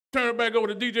Turn it back over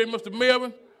to DJ Mr.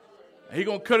 Melvin. And he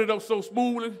gonna cut it up so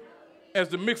smoothly as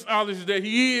the mixologist that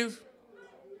he is.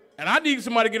 And I need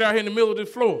somebody to get out here in the middle of this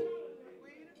floor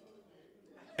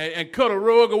and cut a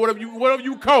rug or whatever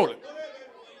you call it.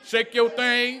 Shake your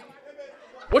thing.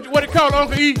 What it called,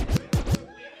 Uncle E?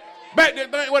 Back that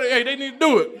thing. Hey, they need to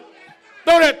do it.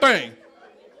 Throw that thing.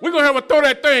 We're gonna have a throw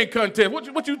that thing contest.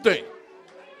 What you think?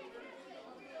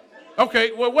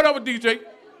 Okay, well, whatever, DJ.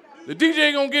 The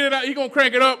DJ gonna get it out. He gonna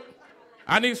crank it up.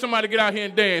 I need somebody to get out here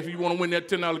and dance if you want to win that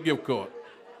 $10 gift card.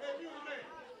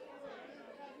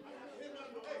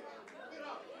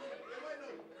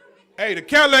 Hey, the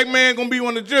Cadillac man gonna be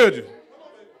one of the judges.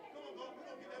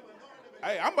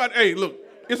 Hey, look,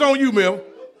 it's on you, Mel.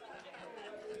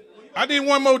 I need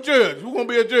one more judge. Who's gonna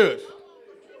be a judge?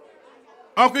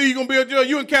 Uncle E gonna be a judge.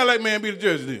 You and Cadillac man be the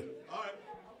judges then. All right.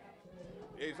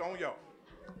 Yeah, it's on y'all.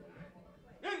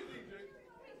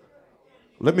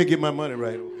 Let me get my money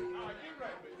right.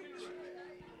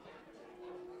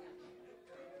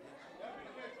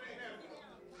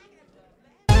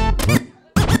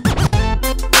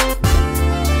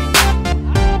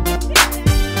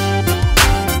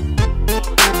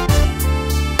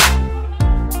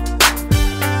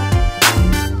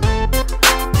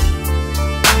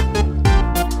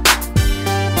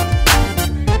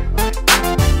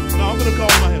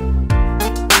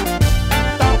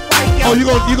 Oh, you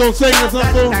gonna sing or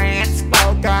something?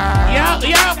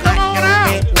 Y'all, come on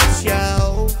out.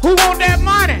 Who want that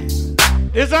money?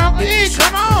 It's Uncle E,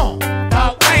 come on.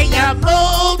 The way you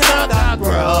move to the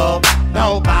groove,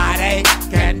 nobody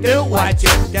can do what you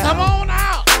do. Come on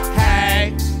out.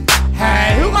 Hey,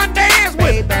 who gonna dance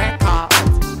with me?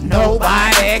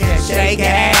 Nobody can shake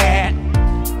it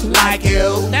like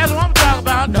you. That's what I'm talking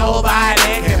about.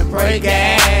 Nobody can break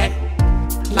it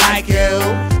like you.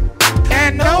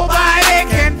 And nobody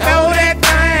can throw that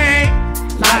thing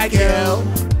like you.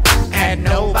 And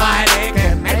nobody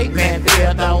can make me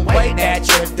feel the way that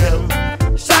you do.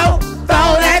 So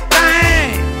throw that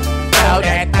thing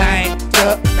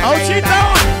to me. Oh, she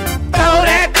throwing. Throw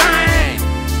that thing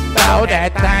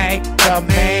to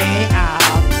me.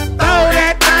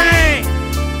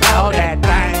 Throw that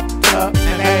thing to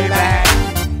me, baby.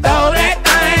 Throw that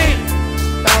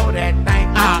thing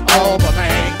over me.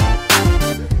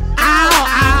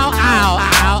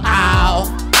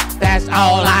 That's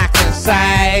all I can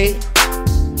say.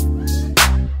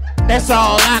 That's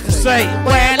all I can say.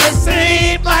 Well, it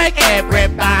seems like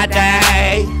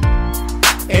everybody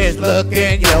is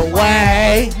looking your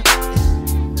way.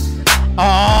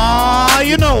 Oh,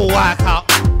 you know why?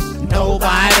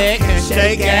 Nobody can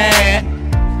shake it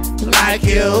like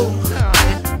you.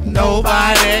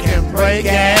 Nobody can break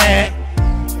it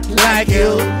like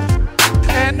you.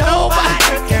 And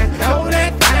nobody can throw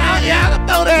that thing. Y'all can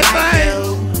throw that thing.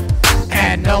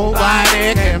 And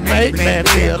nobody can make me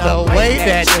feel the way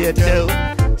that you do.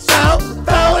 So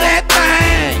throw that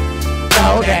thing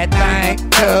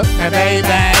to me, baby.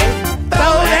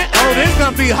 Throw that. Oh, this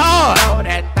gonna be hard. Throw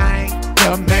that thing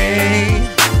to me.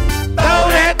 Throw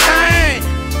that thing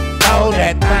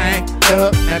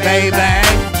to me, baby.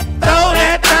 Throw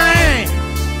that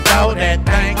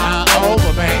thing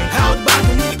over me. I was about to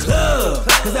hit the club,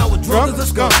 cause I was drunk as a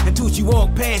skunk. Until you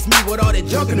walked past me with all that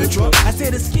junk in the trunk. I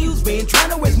said, excuse me, and trying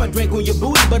to waste my drink on your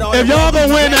booty, but all if y'all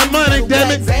gonna win that money,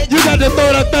 damn it, you got to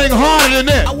throw that thing harder than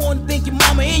that. I wanna thank your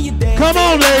mama and your dad. Come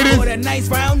on, ladies. For that nice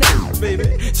round down, baby.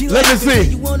 Let me see.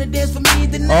 You wanna dance for me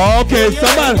tonight? Okay,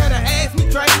 somebody. Ask me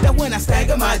twice that when I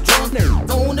stagger my drunk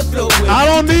on the floor. I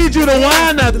don't need you to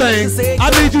wind that thing. I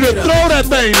need you to throw that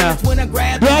thing now.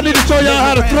 Do I need to show y'all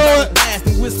how to throw it?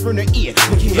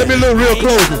 Let me look real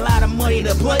close.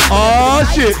 Oh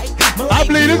shit! I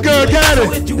believe this girl got it.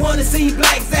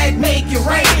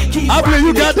 I believe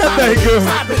you got that thing, girl.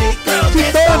 She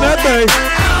throwing that thing.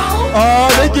 Oh,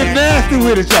 they get nasty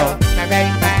with it, y'all.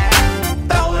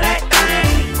 Throw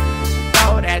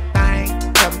that thing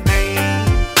to me.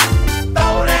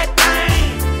 Throw that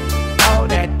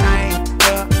thing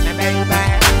to me, baby.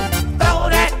 Throw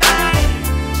that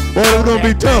thing. Boy, it's gonna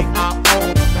be tough.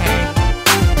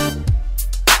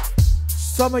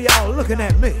 Some of y'all looking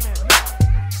at me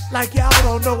like y'all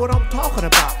don't know what I'm talking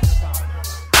about.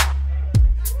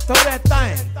 Throw that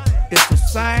thing. It's the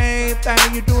same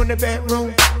thing you do in the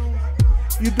bedroom,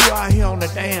 you do out here on the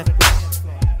dance floor.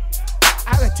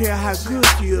 I can tell how good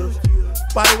you is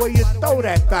by the way you throw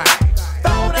that thing.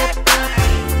 Throw that thing.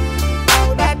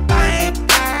 Throw that thing.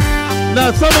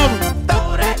 Now some of them,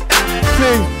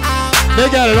 see, they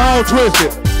got it all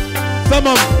twisted. Some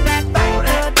of them,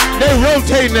 they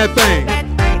rotating that thing.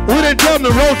 We didn't tell them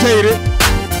to rotate it.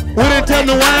 We didn't tell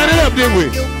them to wind it up, did we?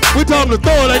 We told them to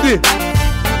throw it like this.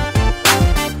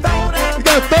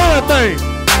 better throw that thing.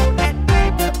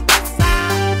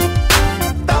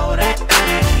 Throw that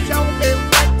thing. Show me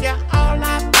what you're all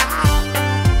about.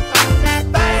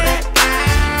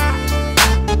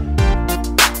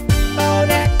 Throw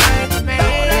that thing,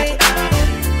 man.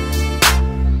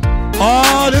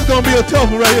 Oh, this is gonna be a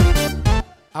tough one right here.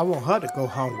 I want her to go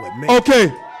home with me.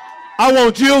 Okay, I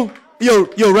want you. Yo,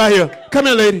 right here. Come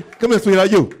here, lady. Come here,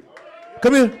 sweetheart. You.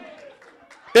 Come here.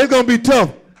 It's gonna be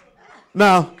tough.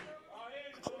 Now,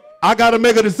 I gotta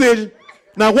make a decision.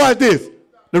 Now, watch this.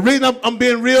 The reason I'm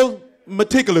being real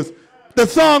meticulous. The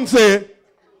song said,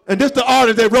 and this the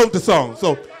artist that wrote the song.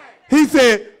 So he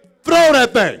said, throw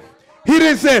that thing. He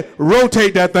didn't say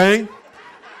rotate that thing.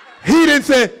 He didn't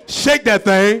say shake that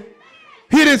thing.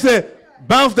 He didn't say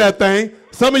bounce that thing.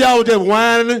 Some of y'all were just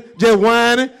whining.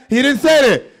 He didn't say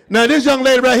that. Now this young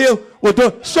lady right here was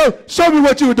doing, show me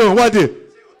what you were doing. Watch this.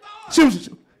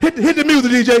 Hit the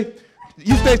music, DJ.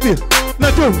 You stay still.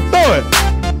 Now throw it.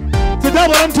 See, that's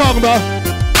what I'm talking about.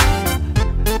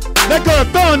 That girl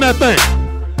throwing that thing.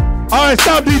 All right,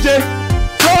 stop, DJ.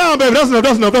 Slow down, baby.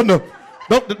 That's enough.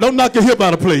 Don't knock your hip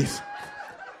out of place.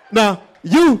 Now,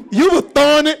 you were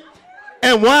throwing it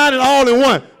and whining all in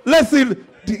one. Let's see.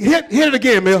 Hit it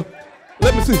again, Mel.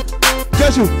 Let me see.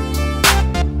 Just you.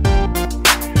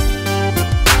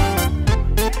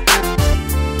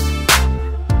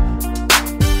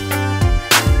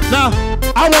 Now,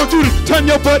 I want you to turn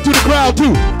your butt to the crowd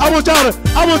too. I want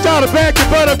y'all to back your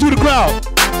butt up to the crowd.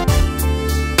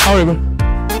 All right, man.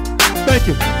 Thank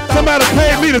you. Somebody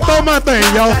paid me to throw my thing,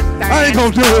 y'all. I ain't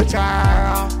gonna do it.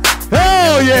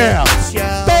 Hell yeah!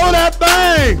 Throw that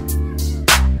thing.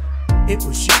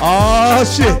 Oh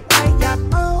shit.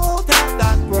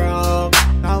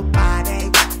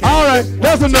 All right,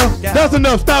 that's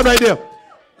enough. Stop right there.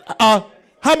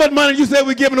 How much money you said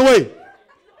we're giving away?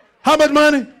 How much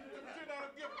money?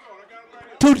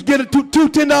 Two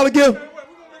 $10 gift.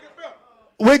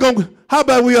 We're gonna. How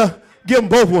about we give them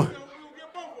both one?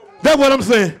 That's what I'm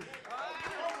saying.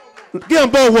 Give them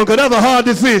both one, cause that's a hard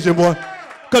decision, boy.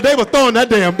 Cause they were throwing that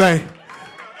damn thing.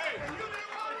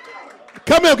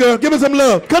 Come here, girl. Give me some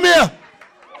love. Come here.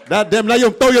 That damn. Now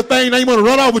you throw your thing. Now you want to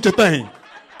run off with your thing.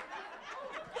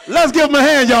 Let's give them a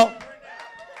hand, y'all.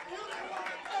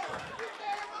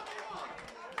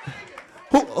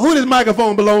 Who this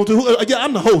microphone belong to? Yeah,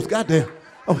 I'm the host. Goddamn.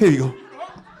 Oh, here you go.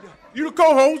 You the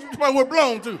co-host. That's what it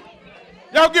belong to.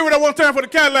 Y'all give it up one time for the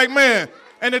Cadillac Man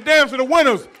and the dance for the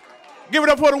winners. Give it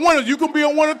up for the winners. You can be a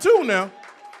winner too now.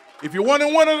 If you're one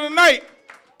and winner tonight,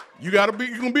 you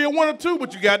can be a winner too,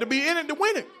 but you got to be in it to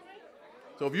win it.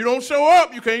 So if you don't show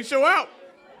up, you can't show out.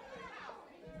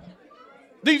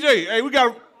 DJ, hey, we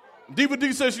got Diva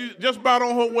D says she's just about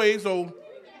on her way, so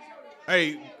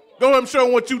hey, go ahead and show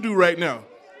them what you do right now.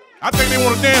 I think they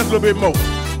want to dance a little bit more.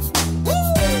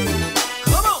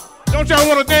 Come on. Don't y'all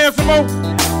want to dance some more?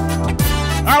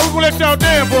 All right, we're going to let y'all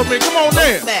dance for a minute. Come on,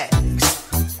 dance.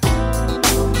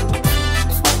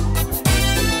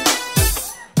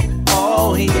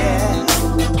 Oh, yeah.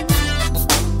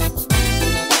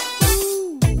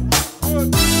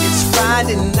 It's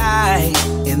Friday night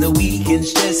and the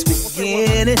weekend's just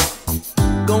beginning.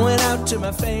 Going out to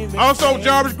my favorite. Also,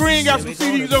 Jarvis Green got some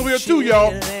CDs over here too,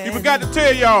 y'all. He forgot to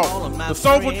tell y'all. The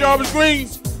soulful Jarvis Green,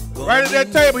 right at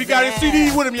that table, he got his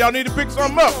CDs with him. Y'all need to pick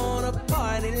something up.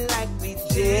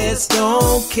 Just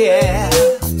don't care.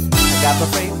 I got my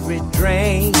favorite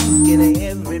drink and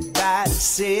everybody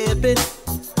sipping.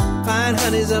 Fine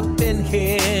honey's up in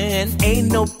here and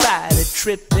ain't nobody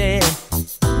tripping.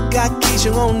 Got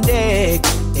Keisha on deck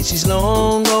and she's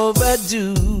long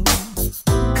overdue.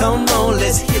 Come on,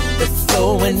 let's hit the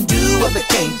floor and do what we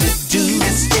came to do.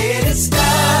 Let's get it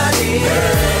started.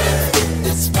 Get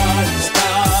this party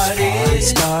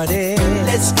started.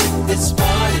 Let's get this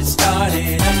party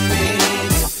started.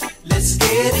 Let's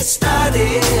get it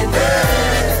started.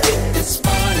 Get this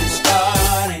party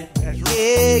started.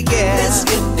 Yeah. Let's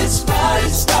get this party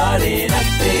started up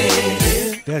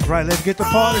there. That's right. Let's get the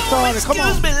party started. Come on.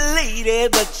 Excuse me, lady,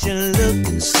 but you're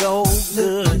looking so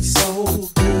good.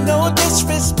 No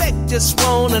disrespect, just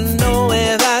wanna know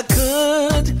if I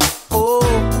could. Oh,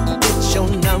 get your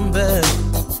number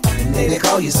and maybe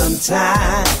call you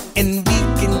sometime, and we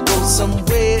can go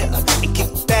somewhere and kick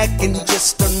back and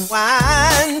just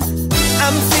unwind.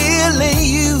 I'm feeling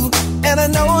you, and I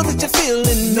know that you're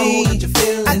feeling me.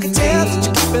 I can tell that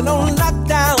you're keeping on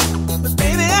lockdown, but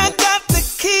baby, I got the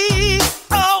key.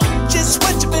 Oh, just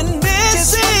what you've been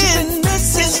missing.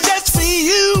 It's just for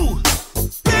you.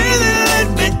 Baby, let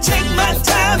me take my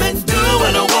time and do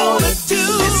what I wanna do.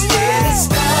 Let's get it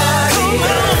started. Come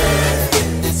on. Get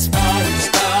this party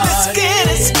started. Let's get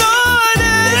it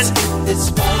started. Let's get this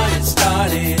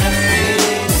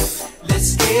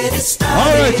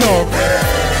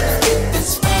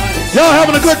Y'all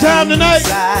having a good time tonight?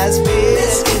 Let's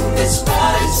get this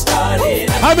party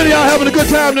started. How many of y'all having a good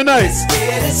time tonight? Let's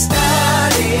get it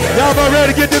started. Y'all about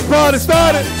ready to get this party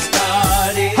started?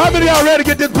 How many of y'all ready to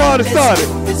get this party started?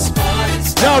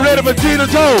 Y'all ready for Gina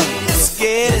Jones? Let's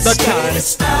get it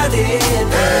started.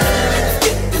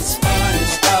 Get this party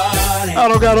started. I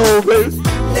don't got old, baby.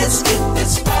 Let's get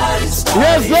this party started.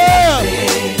 Yes,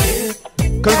 sir.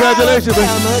 Congratulations, baby.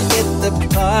 I'ma get the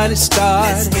party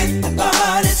started. Let's get the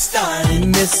party started.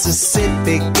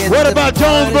 Mississippi, get what the about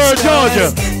party Jonesboro, started. Georgia?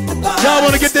 Y'all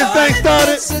want to get this thing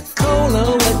started?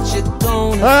 Pensacola, what you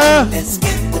gonna do? Let's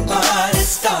get the party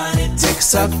started.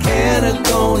 Texarkana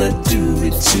gonna do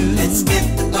it too. Let's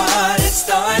get the party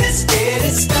started. Let's get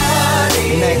it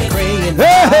started. McRae and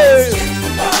hey. Let's get the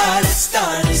party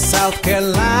started. South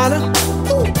Carolina.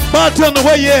 Bartender,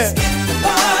 where you at? Let's get the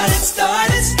party started.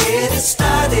 Let's get it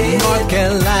started. North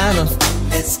Carolina.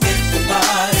 Let's get the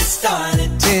party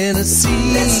started.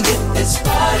 Tennessee. Let's get this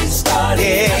party started.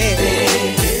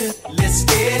 Yeah. Let's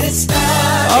get it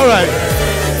started. All right.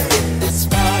 Let's get this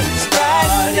party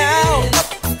started now.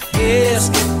 Yeah. Let's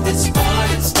get this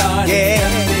party started. Yeah.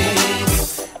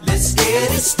 Let's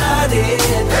get it started.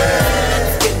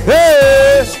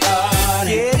 Hey.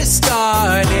 Get it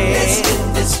started. Let's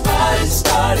get this party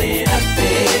started.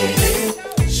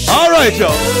 All right,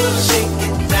 y'all. Shake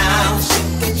it down,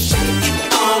 shake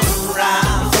it all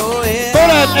around. Throw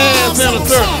that ass in a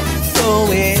circle.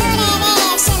 Throw it.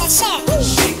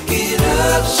 Shake it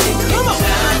up, shake it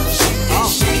down,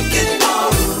 shake it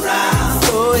all around.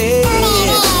 Throw it.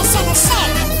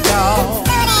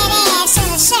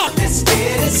 Let's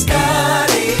get it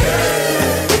started.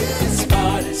 This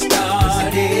party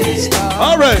started.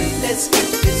 All right. Let's get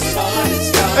this party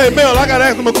started. Hey, Mel, I gotta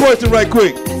ask him a question right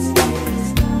quick.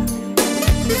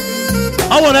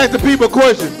 I want to ask the people a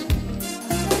question.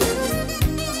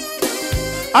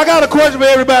 I got a question for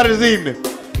everybody this evening.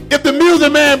 If the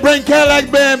Music Man bring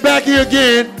Cadillac Band back here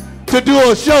again to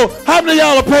do a show, how many of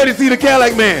y'all are paid to see the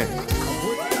Cadillac Man?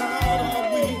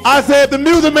 I said, if the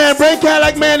Music Man bring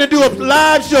Cadillac Man to do a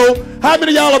live show, how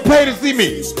many of y'all are paid to see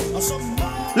me?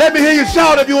 Let me hear you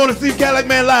shout if you want to see Cadillac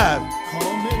Man live.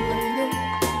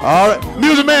 All right.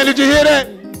 Music Man, did you hear that?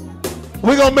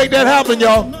 We're going to make that happen,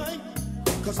 y'all.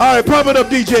 All right, pump it up,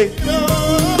 DJ.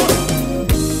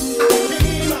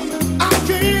 I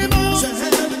came out to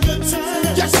have a good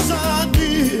time. Yes, I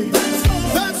did.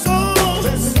 That's all.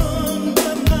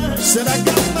 Said I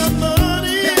got my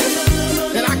money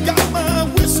and I got my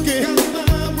whiskey.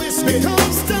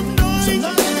 Because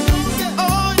tonight,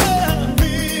 oh yeah,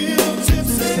 real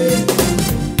tipsy.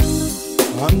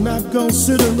 I'm not gonna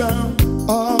sit around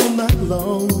all night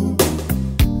long.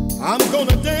 I'm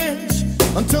gonna dance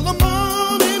until the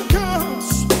morning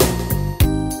comes.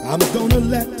 I'm gonna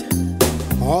let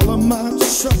all of my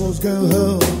troubles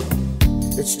go.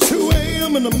 It's 2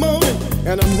 a.m. in the morning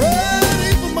and I'm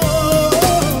ready for more.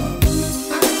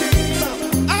 I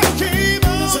came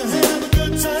out to have a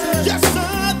good time. Yes,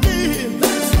 I did.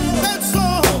 That's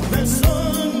all.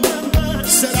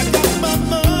 Said I got my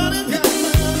money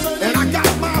and I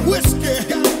got my whiskey.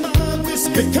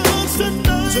 Because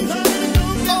tonight,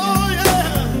 oh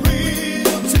yeah,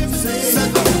 real tipsy.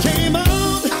 Said I came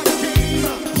out,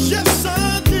 yes I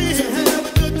did, to have a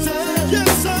good time.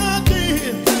 Yes I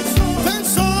did,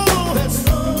 that's all.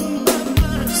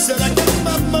 Said I got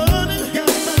my money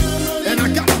and I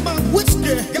got my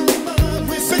whiskey.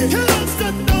 Because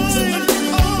tonight,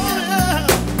 oh yeah,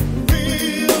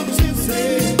 real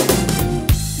tipsy.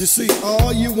 You see,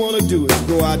 all you want to do is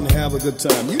go out and have a good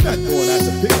time. You're not going out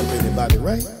to pick up anybody,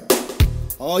 right?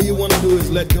 All you want to do is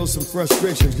let go some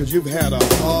frustrations because you've had a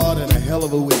hard and a hell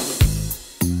of a week.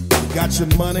 You got your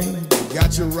money, you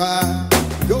got your ride.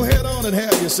 Go ahead on and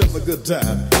have yourself a good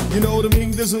time. You know what I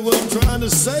mean? This is what I'm trying to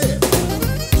say.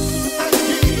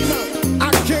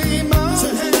 I came out to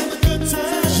have a good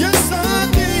time. Yes, I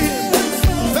did.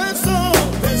 That's all.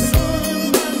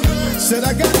 Said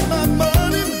I got my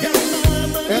money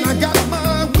and I got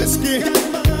my whiskey.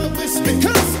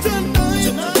 Because tonight,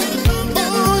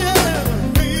 oh yeah,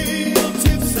 real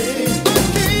tipsy. I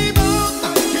came out,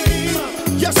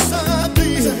 yes I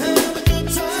did, to have a good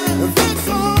time. That's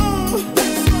all,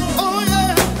 oh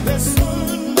yeah,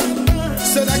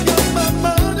 said I got my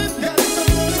money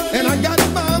and I got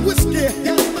my whiskey.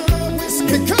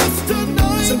 Because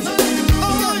tonight,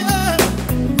 oh yeah,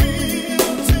 real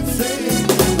tipsy.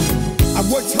 I've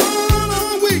worked hard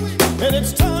all week and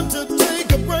it's time to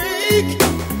take a break.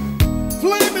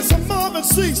 Play me some Marvin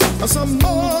Cease or some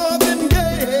Marvin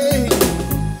Gaye.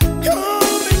 Call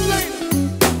me late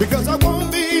because I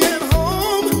won't be at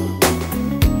home.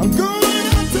 I'm going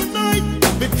out tonight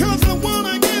because I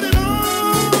wanna get it on.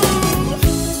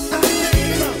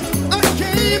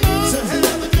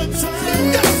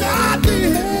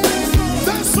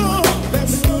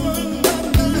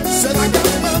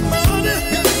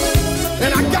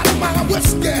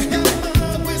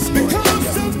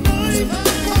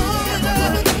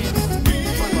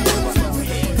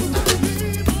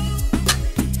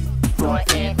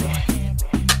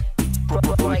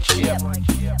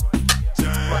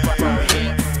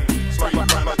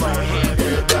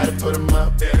 Everybody put 'em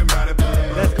up. Everybody put 'em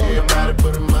up. Let's go. Everybody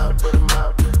put 'em up. Put 'em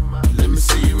up. Let me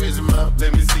see you raise 'em up.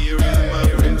 Let me see you raise 'em up.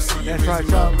 Let me see you That's right,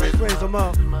 y'all. Let's raise them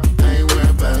up. I ain't worried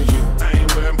about you. I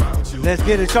ain't worried about you. Let's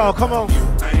get it, y'all. Come on.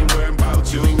 I ain't worried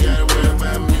about you. Ain't gotta worry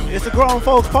about me. It's a grown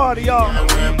folks party, y'all.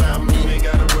 Ain't worried about me. Ain't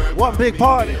gotta worry about One big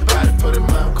party. Everybody put 'em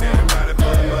up. Everybody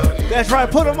put 'em up. That's right.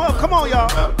 Put them up. Come on, y'all.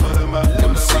 Put 'em up. Let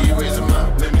me see you raise 'em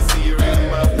up. Let me see you raise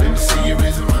 'em up. Let me see you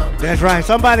raise 'em up. That's right.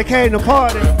 Somebody came to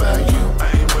party. About you. I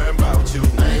ain't worried about you.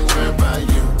 I ain't worried about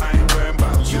you. I ain't worried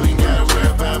about you. Ain't gotta worry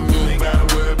about me. Ain't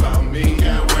gotta worry about me. Ain't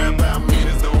gotta worry about me.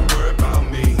 Just don't worry about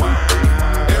me.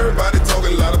 Everybody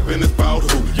talking a lot of business about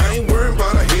who. I ain't worried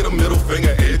about I hit a middle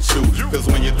finger at you. Cause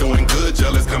when you're doing good,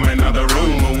 jealous coming out the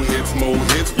room. More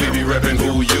hits, we be reppin'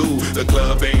 who you. The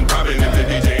club ain't poppin' if the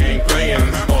DJ ain't playin'.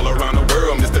 All around the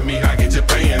world, Mr. Me, I get you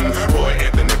payin'. Boy,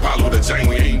 Anthony, follow the chain,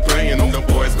 we ain't playin'. The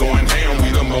boys going ham, we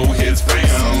the more hits fam.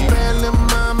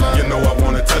 You know I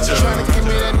wanna touch her.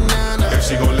 If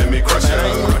she gon' let me crush her,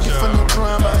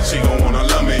 she gon' wanna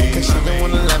love me.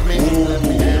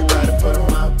 Everybody put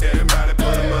 'em up. Everybody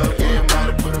put 'em up.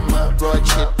 Everybody put 'em up. Roy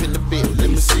Chip in the build. Let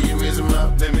me see you raise 'em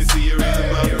up. Let me see you raise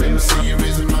 'em up. Let me see you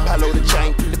raise 'em up. Follow the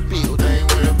chain in the build. I ain't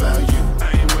worried about you. I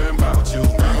ain't worried about you.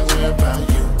 I ain't worried about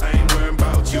you. I ain't worried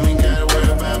about you. Ain't gotta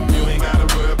worry about me. You ain't gotta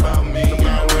worry about me. You ain't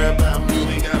gotta worry about me. You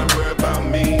ain't gotta worry about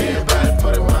me. Everybody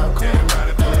put 'em up.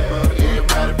 Everybody put 'em up.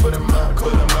 Everybody put 'em up.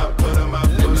 Put 'em up. Put 'em up.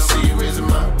 Let me see you raise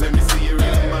 'em up. Let me see you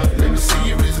raise 'em up. Let me see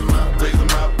you raise 'em up. Raise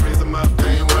 'em up. Raise 'em up. I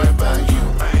ain't worried about you.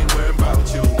 I ain't worried about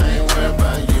you. I ain't worried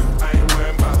about you. I ain't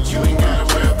worried about you. You ain't gotta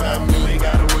worry about me. You ain't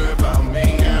gotta worry about me.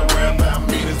 You ain't gotta worry about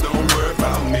me. Just don't worry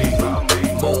about me.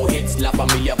 More hits, la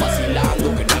familia vacilando,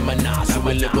 que no hay más nada.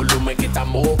 Sube el volumen que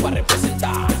estamos para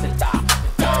representar.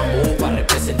 Estamos para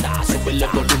representar. Sube el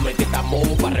volumen que estamos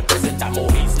para representar.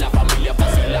 More hits, la familia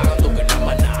vacilando, que no hay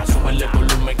más nada. Sube el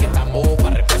volumen que estamos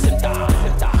para representar.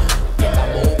 Que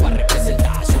estamos para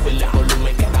representar. Sube el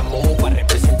volumen que estamos para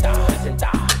representar.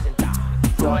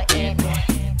 Roy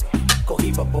Anthony,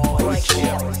 Cohiba Boys,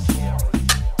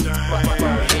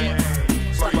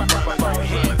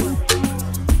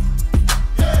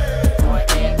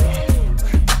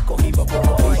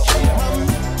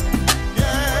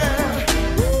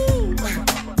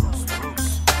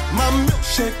 My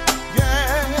milkshake,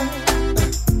 yeah.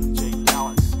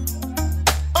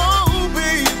 Oh,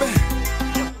 baby.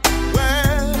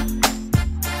 Well,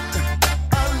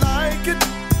 I like it.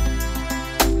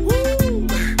 Woo.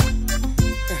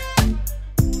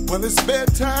 Well, it's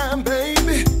bedtime,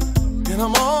 baby, and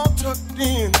I'm all tucked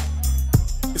in.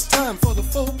 It's time for the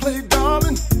foreplay,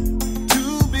 darling,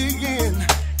 to begin.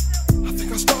 I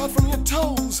think I'll start from your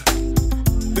toes,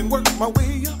 then work my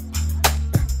way up.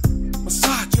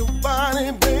 Massage your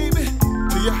body, baby,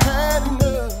 till you had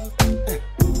enough.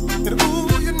 And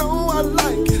ooh, you know I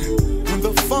like it when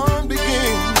the fun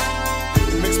begins.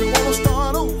 It makes me wanna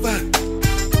start over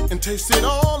and taste it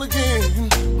all again.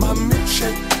 My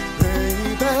milkshake,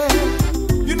 baby,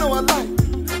 you know I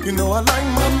like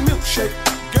my milkshake,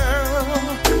 girl.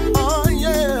 Oh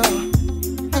yeah,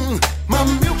 my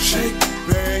milkshake,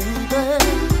 baby.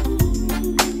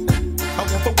 I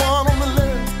want the one on the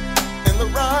left and the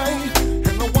right,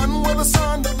 and the one where the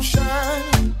sun don't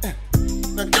shine.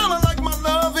 Now, girl, I like my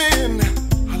loving.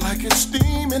 I like it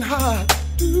steaming hot.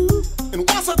 And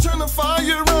once I turn the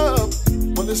fire up,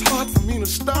 well, it's hard for me to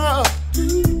stop.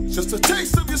 Just a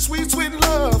taste of your sweet, sweet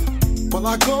love while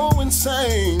I go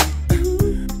insane.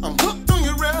 I'm hooked on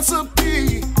your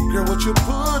recipe, girl, what you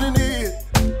put in it.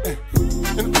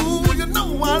 And ooh, you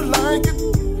know I like it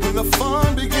when the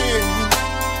fun begins.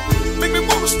 Make me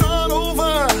wanna start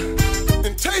over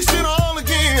and taste it all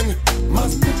again. My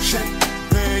milkshake,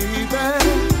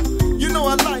 baby, you know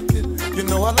I like it. You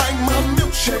know I like my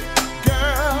milkshake,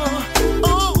 girl.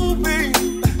 Oh,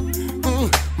 baby,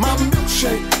 my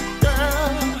milkshake,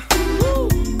 girl. Woo.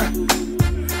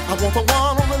 I want the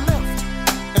one on the left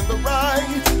and the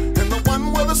right, and the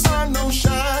one where the sun don't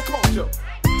shine. Come on, Joe.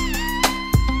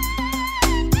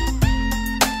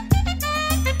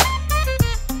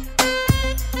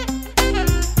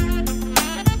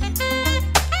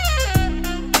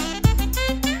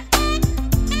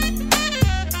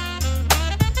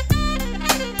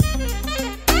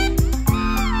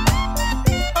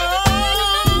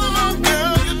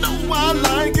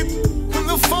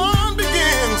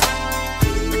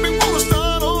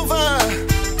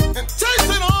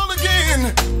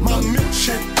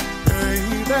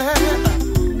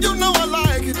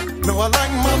 I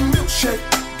like my milkshake,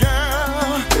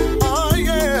 girl. Oh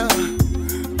yeah,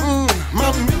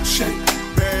 my milkshake,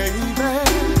 baby.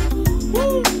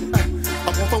 Woo.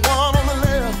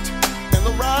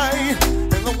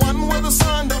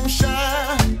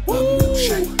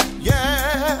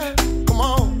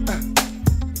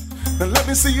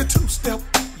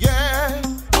 yeah,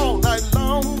 all night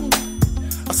long.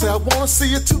 I say I wanna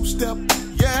see a two-step,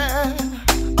 yeah,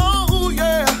 oh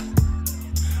yeah,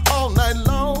 all night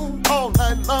long,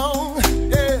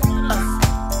 yeah.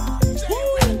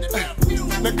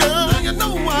 Now girl, you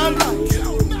know I like it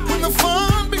when the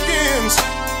fun begins.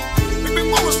 Make me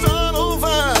wanna start over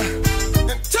and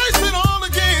taste it all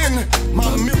again. My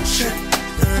milkshake,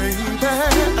 baby,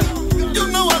 you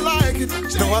know I like it.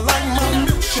 Know I like my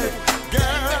milkshake,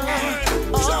 girl.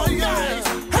 Oh yeah.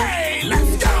 Hey,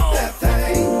 let's go. That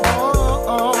thing.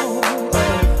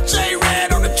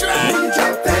 J-Red on the track. When you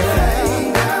drop that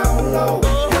thing down low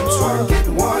and twerk it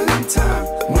one time.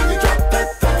 When you drop that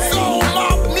thing. Soul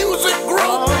Lock Music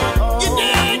Group. You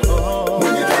dig?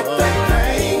 When you drop that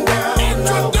thing down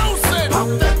low. Introducing Pop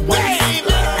that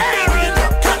David Aaron.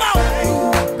 Come on.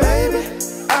 Baby,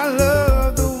 I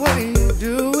love the way you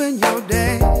doing your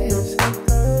dance.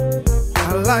 I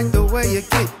like the way you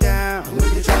get down.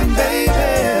 And baby,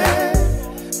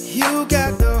 you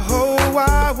got the whole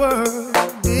wide world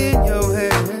in your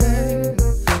hand.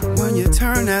 When you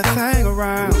turn that thing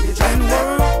around and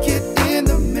work it in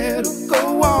the middle,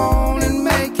 go on and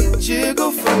make it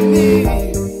jiggle for me.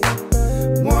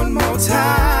 One more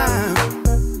time.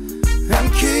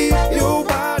 And keep your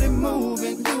body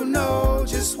moving. You know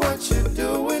just what you're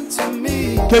doing to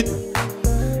me.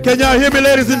 Can y'all hear me,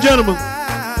 ladies and gentlemen?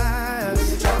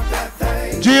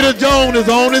 Jeter Jones is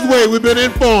on his way. We've been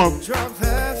informed.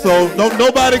 So don't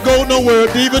nobody go nowhere.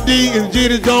 Diva D and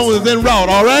Jeter Jones is en route,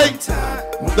 all right?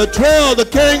 The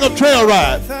king of trail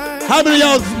ride. How many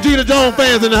of y'all Jeter Jones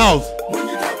fans in the house?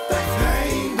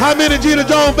 How many Jeter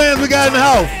Jones fans we got in the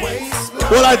house?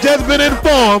 Well, I just been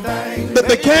informed that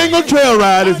the king of trail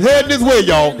ride is heading his way,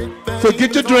 y'all. So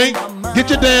get your drink, get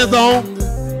your dance on,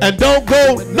 and don't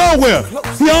go nowhere.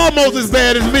 He almost as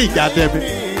bad as me,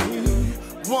 goddammit.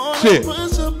 Shit.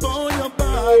 Push up on your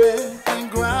body and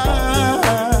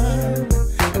grind.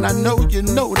 And I know you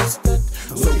noticed it.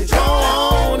 So go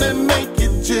on and make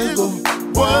it jiggle.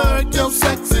 Work your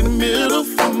sexy middle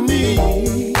for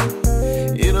me.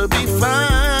 It'll be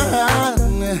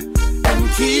fine. And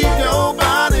keep your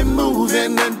body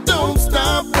moving and don't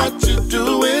stop what you're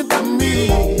doing to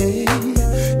me.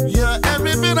 You're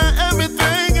every bit of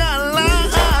everything I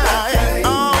like.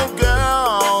 Oh,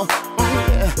 girl.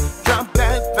 Drop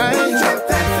that thing. Drop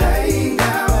that thing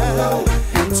down low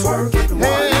and twerk it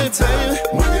one time.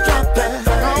 When you drop that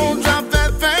thing, drop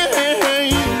that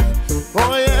thing.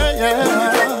 Oh, yeah, yeah. When you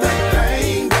drop that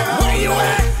thing down, where you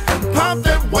at? And pop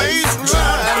that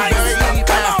waistline, baby.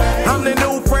 I'm the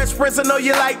new Fresh Prince, I know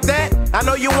you like that. I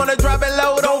know you wanna drop it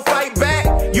low, don't fight back.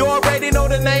 You already know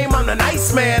the name, I'm the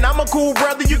nice man. I'm a cool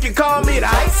brother, you can call me the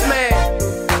Iceman.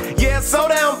 Yeah, slow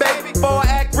down, baby. Before I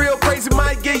act real crazy,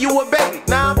 might give you a baby.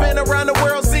 Now I've been around the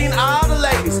world, seen all the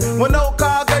ladies. With no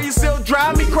car, girl, you still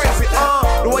drive me crazy.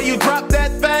 The way you drop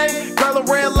that thing, girl, a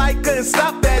red light couldn't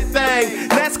stop that thing.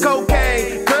 That's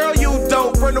cocaine, girl, you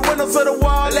dope. From the windows to the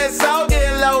wall, let's all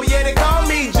get low. Yeah, they call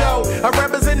me Joe. I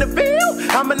represent the field.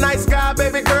 I'm a nice guy,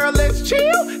 baby girl, let's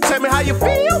chill. Tell me how you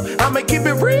feel, I'ma keep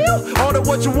it real. Order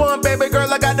what you want, baby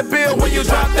girl, I got the bill. When you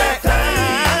drop that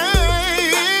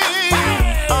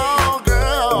Oh,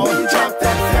 girl. When you drop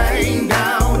that thing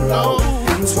down low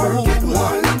and twerk it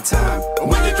one time.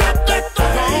 When you drop that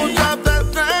thing, drop that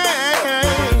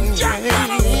thing. Yeah.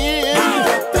 When you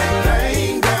drop that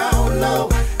thing down low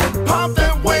and pop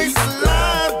that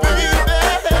waistline, baby.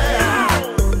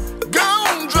 Go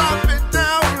and drop it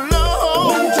down low.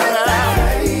 When you drop that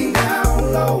thing down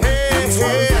low and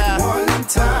twerk it one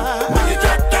time. When you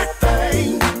drop that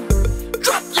thing,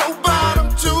 drop your bottom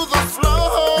to the floor.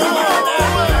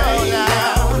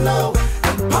 Down low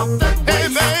and pop that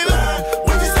waistline.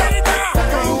 When you set it down,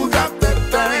 go drop that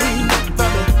thing,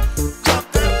 drop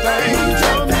that thing,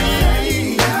 drop that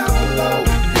down low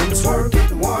and twerk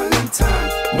it one time.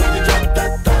 When you drop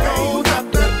that thing, go drop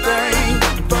that thing,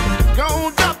 go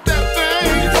drop that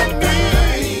thing, drop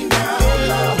down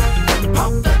low and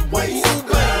pop that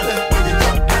waistline. When you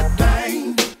drop that thing.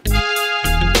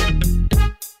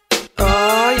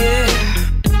 Oh yeah.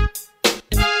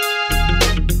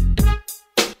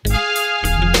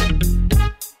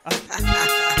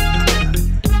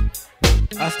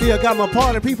 I still got my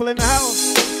party people in the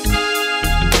house.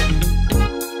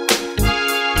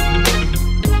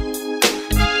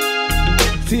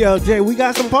 TLJ, we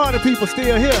got some party people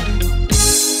still here.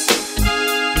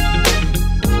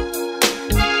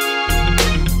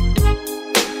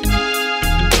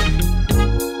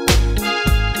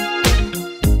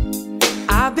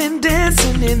 I've been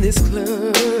dancing in this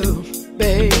club,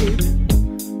 babe,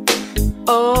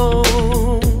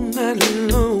 all night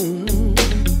long.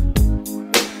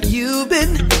 You've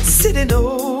been sitting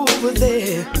over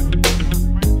there,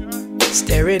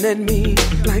 staring at me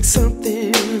like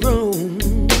something wrong.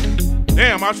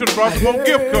 Damn, I should have brought some more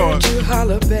gift cards. You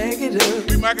holler, bag it up.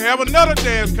 We might have another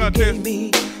dance contest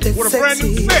with a brand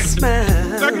new set.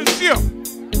 Second shift.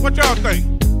 What y'all think?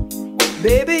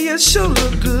 Baby, you sure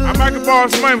look good. I might borrow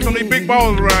some money from these big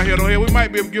balls around here, though. Here, we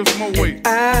might be able to give some more away.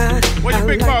 What you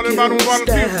big ball? Anybody want to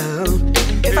volunteer?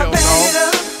 If I bag it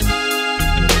up,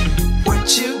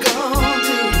 what you gonna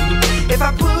do? If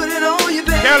I put it on you,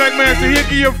 baby, Cadillac Man said he'll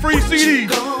give you a free CD.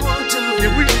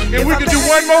 If we could do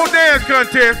one more dance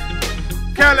contest,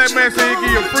 Cadillac Man said he'll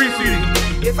give you a free CD.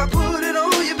 If I put it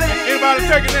on you, baby, anybody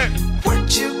taking that?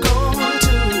 What you gonna do?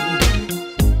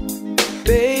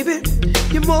 Baby,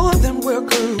 you're more than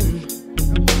welcome.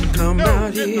 Come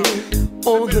out here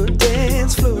on the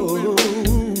dance floor.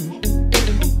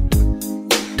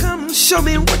 Come show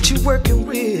me what you're working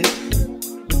with.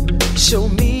 Show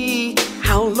me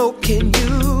how low can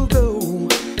you go.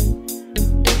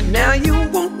 Now you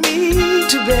want me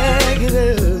to bag it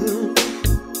up.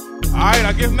 Alright,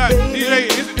 I guess not. Baby, DJ,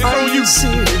 it's on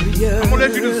you. I'm gonna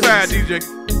let you decide, DJ.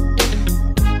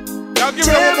 Y'all give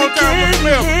it up one more time with Mr.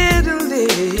 Melvin.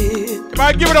 If I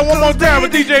give it up one more time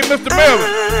with DJ Mr. Melvin.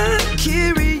 I'm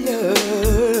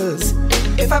curious.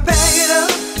 If I bag it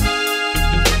up,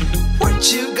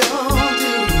 what you gonna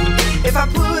do? If I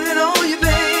put it on you,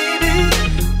 baby,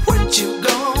 what you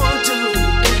gonna do?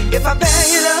 If I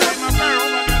bag it up,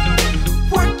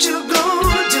 what you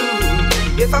gonna do?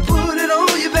 If I put it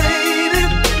on you, baby,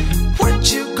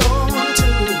 what you gonna do?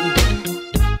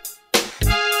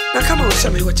 Now come on, show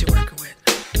me what you're working with.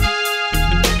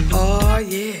 Oh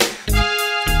yeah,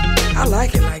 I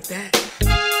like it like that.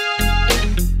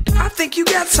 I think you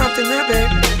got something there,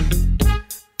 baby.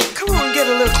 Come on, get a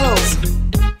little closer.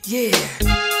 Yeah,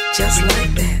 just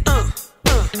like that.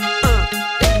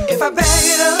 If I bag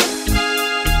it up,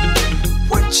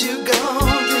 what you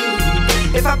gonna do?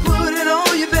 If I put it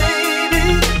on you,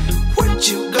 baby, what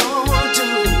you gonna do?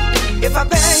 If I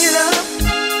bag it up,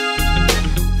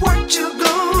 what you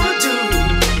gonna do?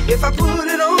 If I put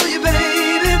it on you,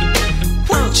 baby,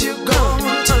 what you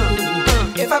gonna do?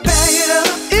 If I bag it up,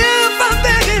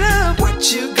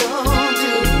 what you gonna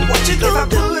do? What you gonna do? If I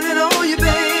put it on you, baby,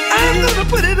 I'm gonna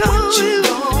put it on what you.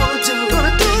 Gonna do?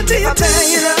 Gonna do it till you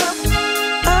bag it up.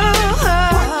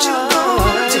 What you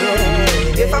gonna do?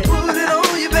 If I put it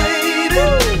on you, baby,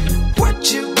 what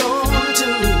you gonna do?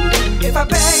 If I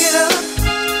bag it up,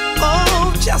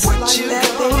 oh, just what like you that,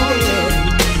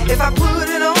 baby. If I put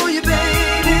it on you,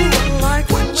 baby, like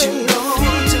what you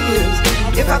gonna do?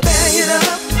 If I bag it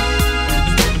up,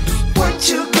 what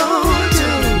you gonna do?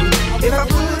 If I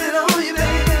put it on you,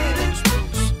 baby,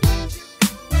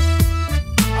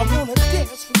 I wanna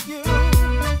dance for you.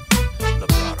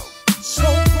 Vibrato. So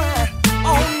glad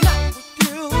all night with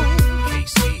you.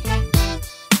 KC.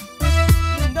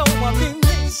 You know I've been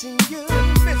missing you,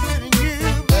 baby.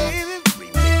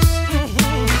 Remix.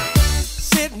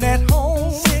 Sitting at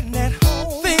home,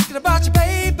 thinking about you,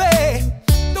 baby.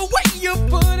 The way you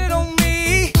put it on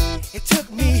me, it took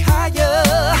me higher.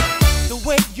 The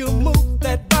way you move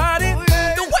that body,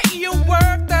 the way you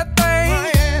work that thing,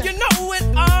 you know it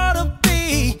ought to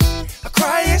be a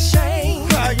crying shame.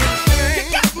 You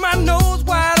got my nose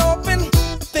wide open,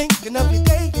 thinking of you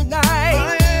day and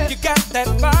night. You got that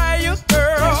fire,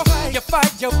 girl, your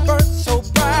fire burns so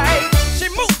bright. She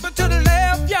moving to the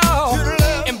left, y'all,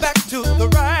 and back to the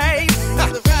right.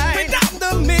 Straight down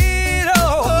the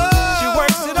middle, she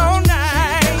works it all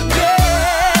night.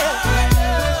 Yeah.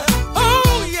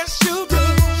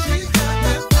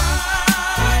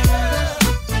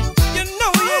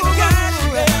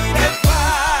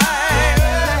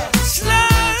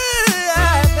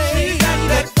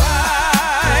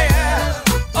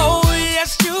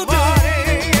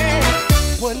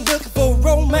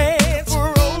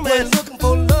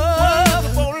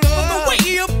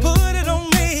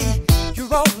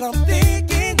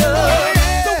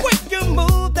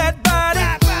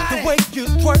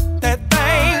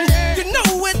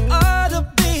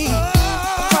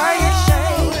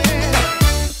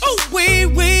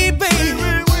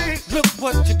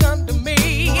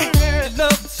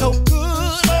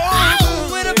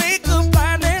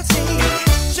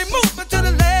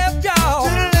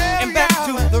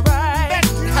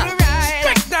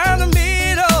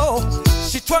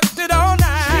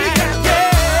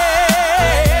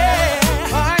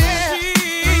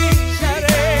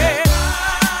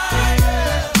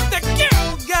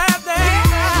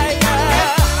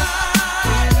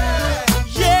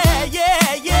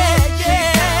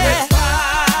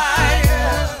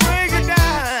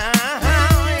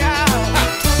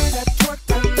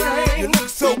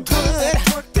 so good.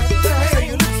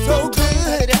 You look so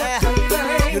good.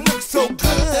 You look so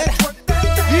good.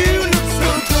 You look so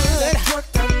good.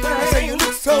 I say you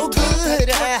look so good.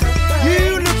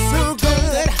 You look so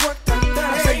good.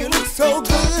 I say you look so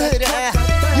good.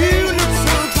 You look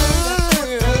so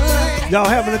good. Y'all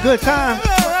having a good time?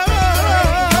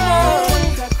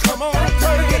 Come on,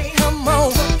 twerk it. Come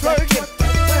on, twerk it.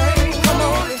 Come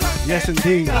on. Yes,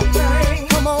 indeed.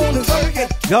 Come on, twerk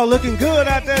it. Y'all looking good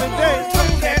out there today.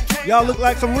 Y'all look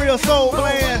like some real soul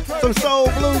playing, some soul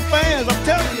blues fans, I'm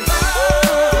telling you.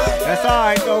 That's all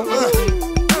right, though.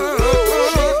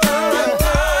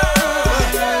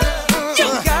 You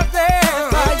got that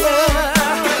fire.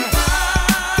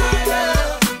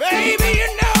 Baby, you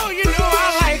know I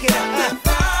like it.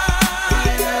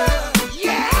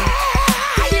 Yeah,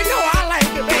 you know I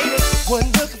like it, baby.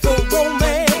 Wasn't looking for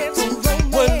romance,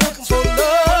 wasn't looking for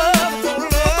love.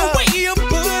 The way you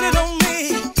put it on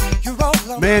me, you're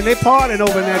all on. Man, they partying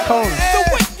over in that corner. The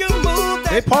way you move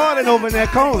that They partying over in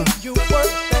that corner. you work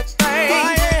that thing.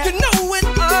 You know it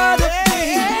ought to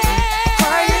be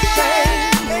crying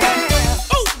shame.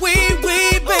 Oh, wee,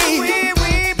 baby.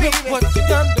 Look what you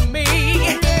done to me.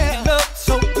 You look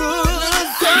so good.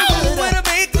 Oh, when I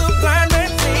make the blind man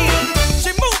see.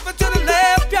 She moving to the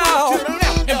left, y'all,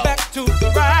 and back to the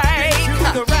right.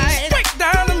 Straight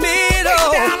down the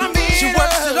middle. She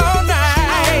works it all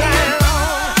night.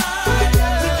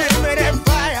 She give me that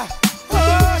fire. Oh,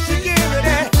 she give me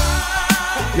that.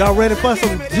 Y'all ready for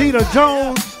some Jeter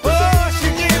Jones? Oh, she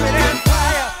give me that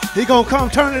fire. He gonna come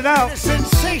turn it out.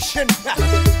 Sensation.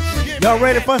 Y'all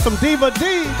ready for some Diva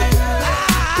D?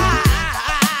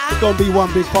 It's gonna be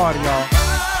one big party, y'all.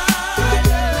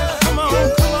 Come on, give me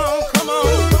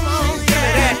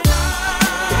that.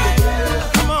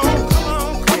 Come on,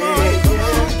 give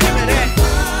me that.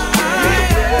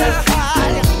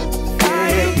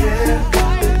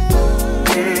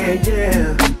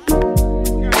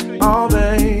 Oh,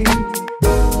 babe.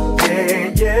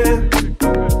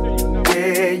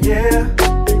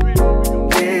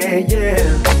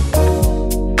 Yeah.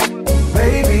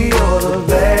 Baby, you're the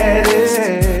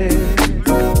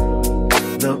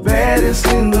baddest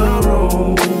in the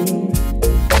room.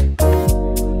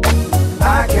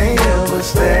 I can't help but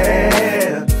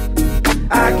stare.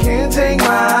 I can't take my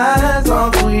eyes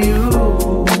off of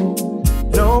you.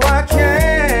 No, I can't.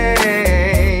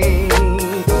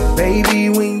 Baby,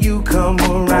 when you come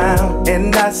around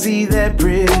and I see that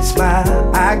pretty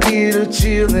smile, I get a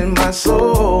chill in my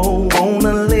soul,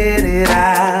 wanna let it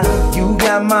out. You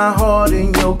got my heart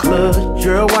in your clutch,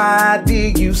 girl, why I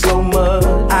dig you so much.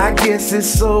 I guess it's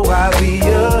so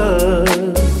obvious.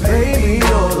 Baby,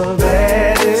 you're the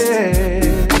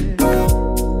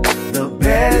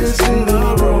baddest in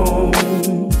the room.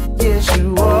 Yes,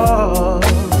 you are.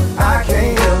 I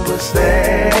can't help but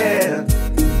stare.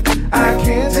 I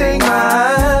can't take my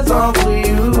eyes off of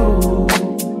you.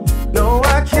 No,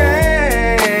 I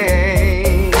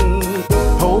can't.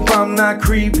 Hope I'm not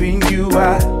creeping you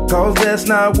out, cause that's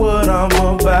not what I'm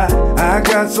about. I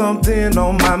got something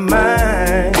on my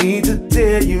mind, need to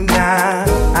tell you now.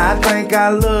 I think I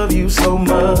love you so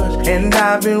much, and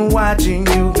I've been watching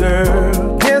you,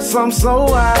 girl. Yes, I'm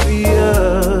so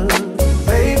obvious.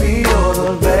 Baby, you're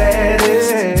the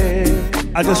baddest.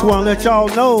 I just want to let y'all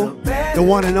know the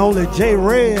one and only J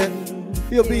Red.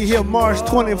 He'll be here March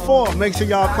 24th. Make sure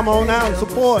y'all come on out and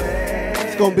support.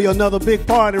 It's gonna be another big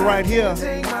party right here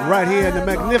in the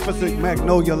magnificent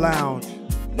Magnolia Lounge.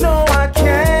 No, I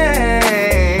can't.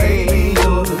 Baby,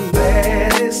 you're the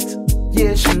baddest.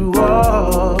 Yes, you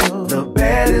are. The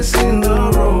baddest in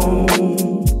the room.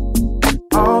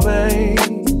 Oh, babe,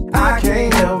 I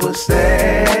can't help but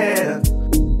stare.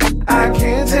 I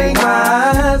can't take my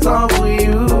eyes off of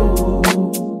you.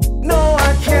 No,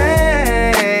 I can't.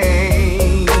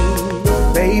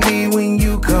 Baby, when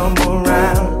you come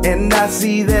around and I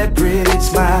see that pretty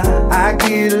smile, I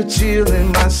get a chill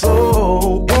in my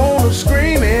soul, wanna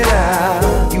scream it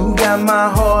out. You got my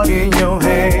heart in your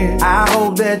hand, I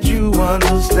hope that you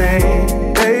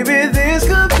understand. Baby, this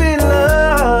could be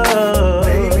love.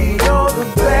 Baby, you're the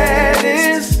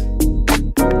baddest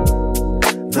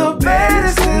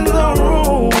in the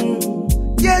room.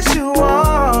 Yes, you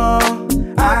are.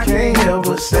 I can't help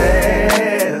but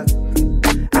stare.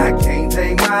 I can't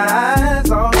take my eyes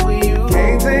off of you.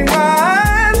 Can't take my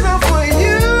eyes off of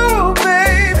you,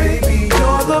 baby. Baby,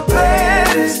 you're the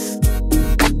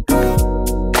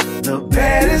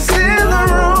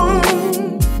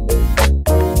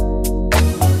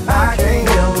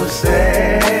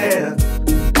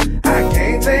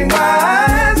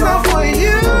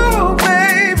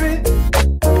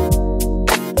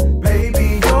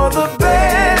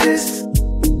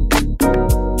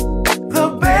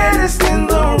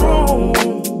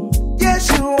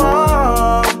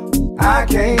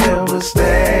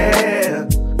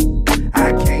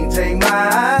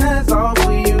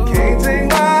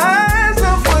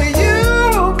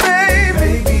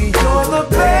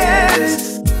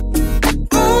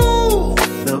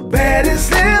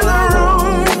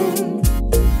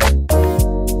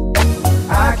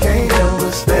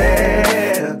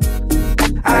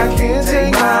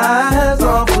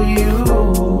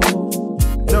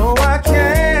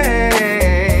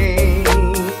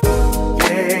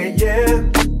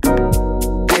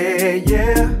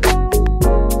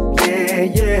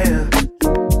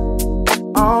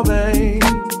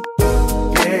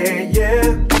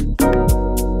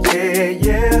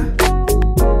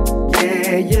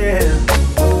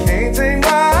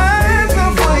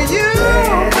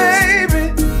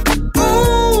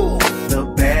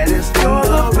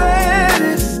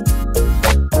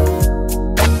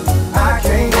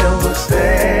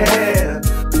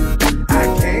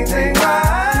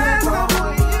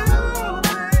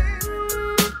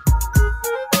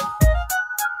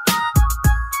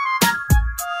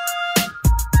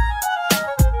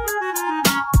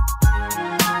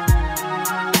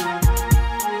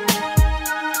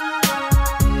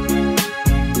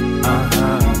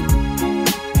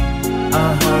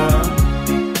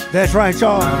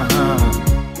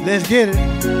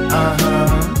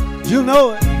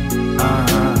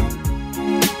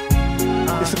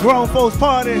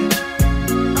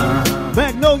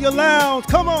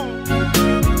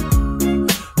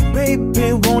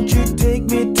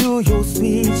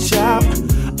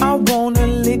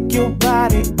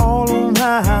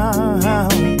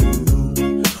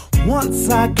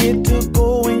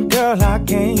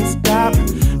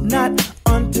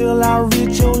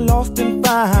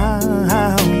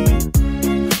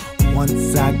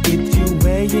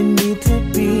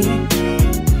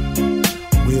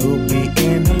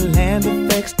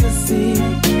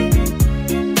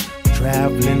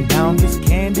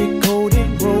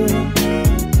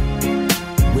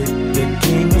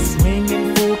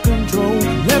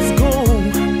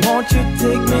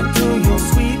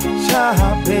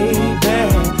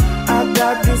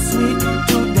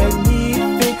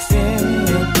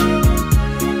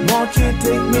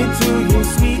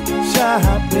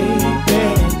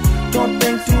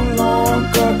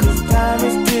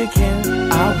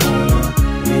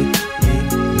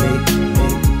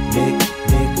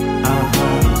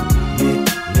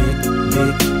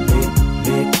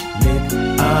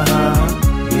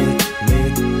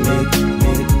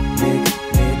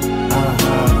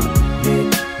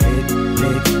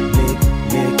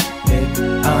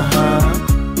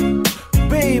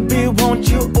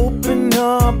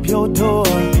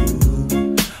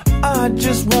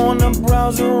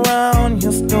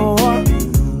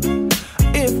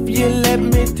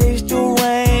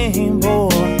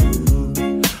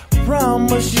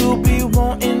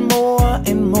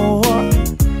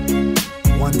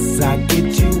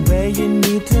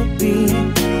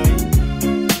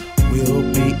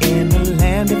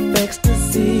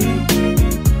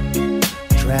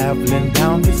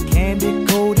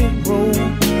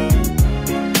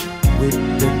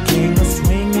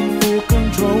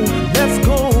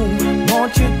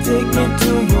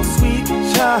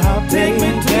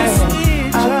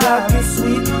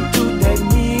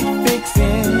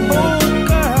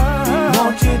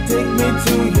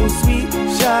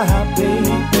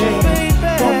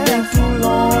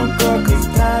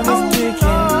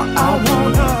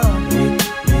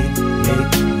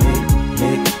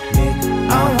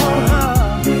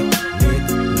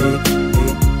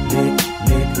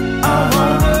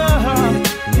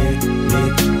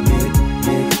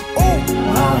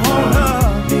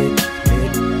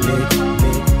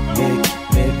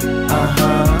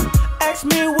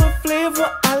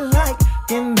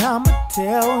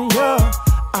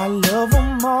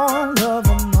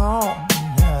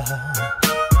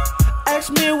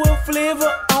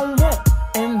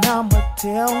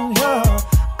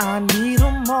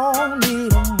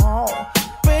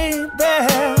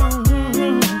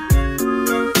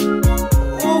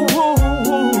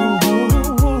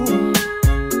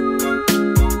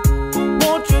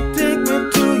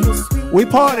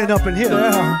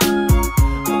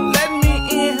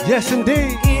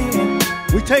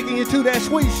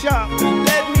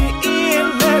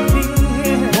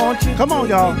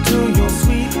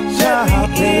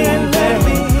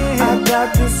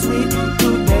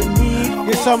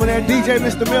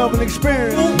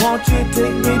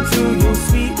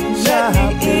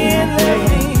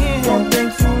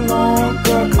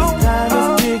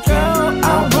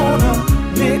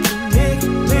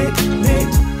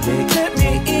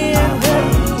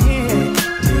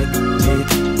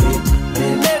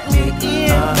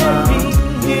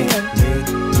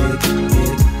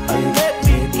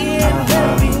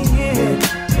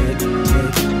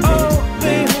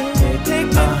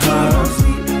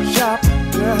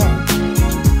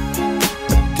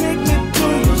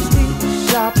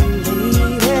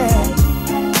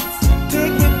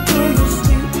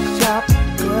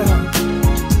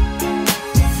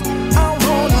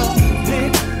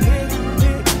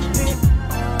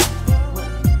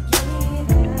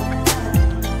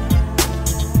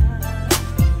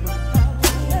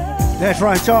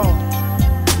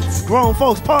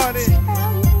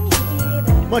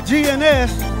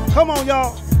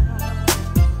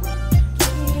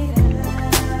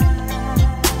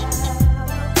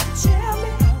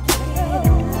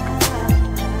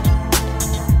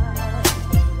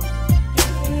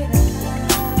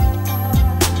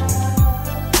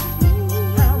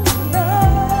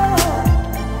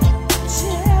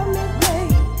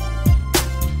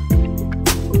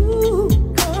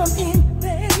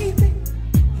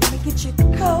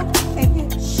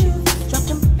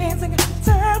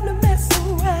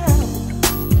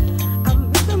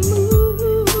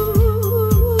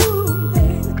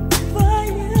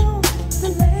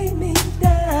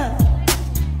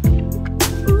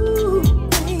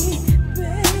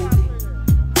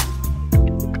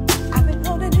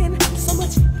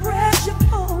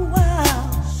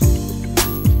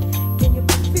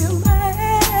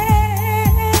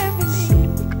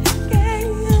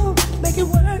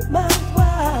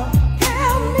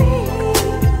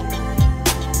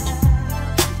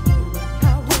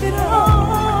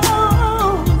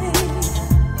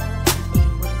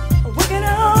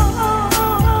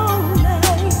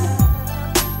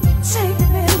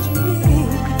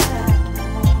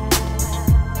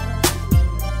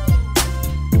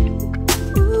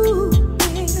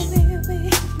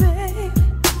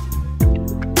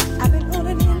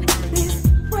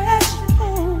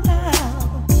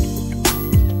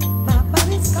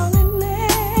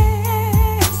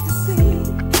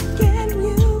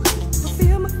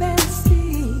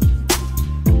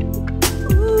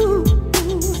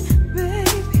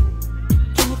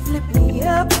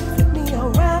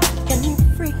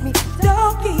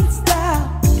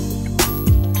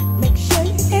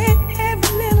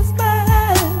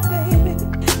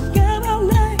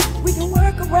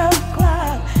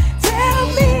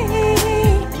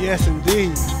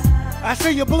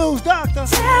blues doctor.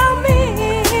 Tell me.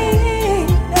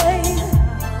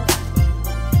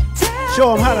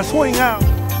 Show them how to swing out.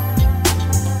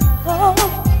 Oh,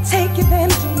 take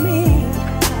advantage of me.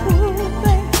 Ooh,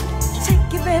 baby,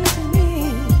 take advantage of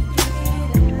me.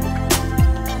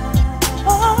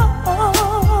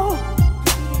 Oh,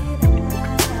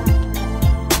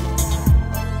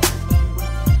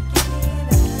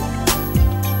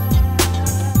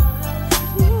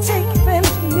 take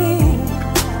advantage of me.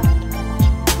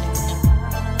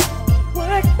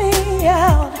 Work me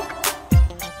out.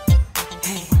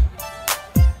 Hey,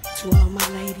 to all my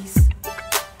ladies,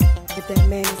 if that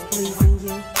man is pleasing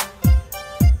you,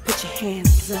 put your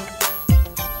hands up.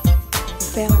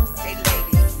 Fellas, hey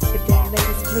ladies, if that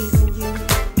lady's pleasing you,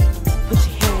 put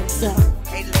your hands up.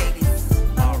 Hey ladies,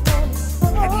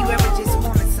 have you ever just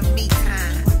wanted some me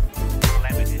time?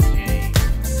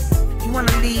 You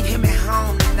wanna leave him at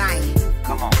home tonight?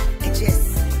 Come on. And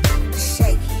just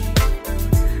shake it.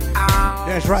 Oh,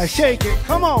 That's right, shake it.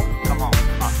 Come on. come on.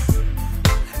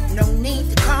 No need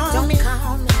to call me.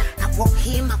 I won't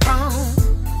hear my phone.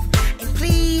 And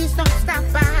please don't stop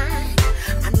by.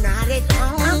 I'm not at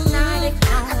home.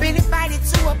 I've been invited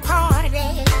to a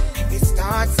party. It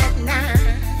starts at 9.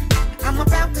 I'm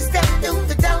about to step through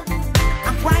the door.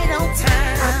 I'm right on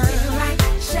time. I feel like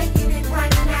shaking it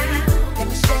right now. Let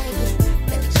me shake it.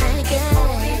 Let me shake it.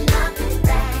 Ain't nothing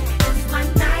bad. It's my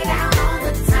night out all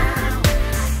the time.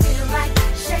 I feel like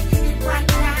shaking it right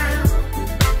now.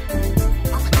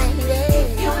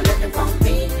 If you're looking for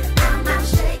me, I'm out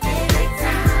shaking it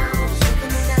down.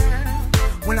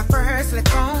 When I first left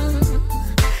home,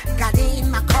 got in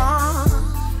my car,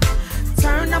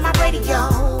 turned on my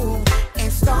radio,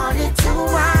 and started to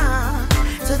rock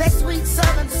to that sweet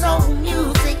southern soul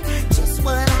music. Just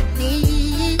what I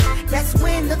need. That's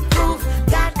when the groove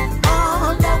got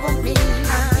all over me. I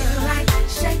feel like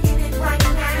shaking it right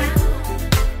now.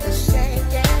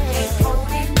 Shake it. Ain't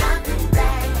holding nothing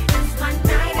back. It's my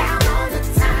night out all the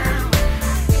time.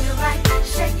 I feel like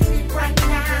shaking it right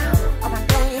now. All my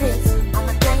ladies, all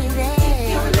my ladies. If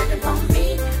you're looking for me,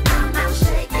 I'm out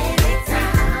shaking it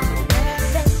down.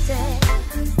 Listen,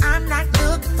 I'm not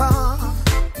looking for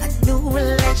a new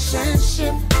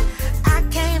relationship. I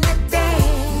came to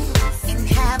dance and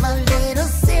have a little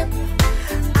sip.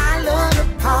 I love to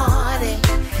party.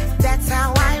 That's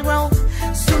how I roll.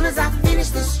 Soon as I finish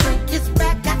this drink, it's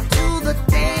back out to the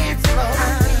dance floor.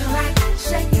 I feel like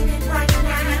shaking it right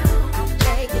now.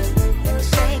 Shake it,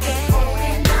 shake it.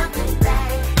 Holding nothing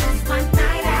back. It's my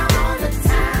night out all the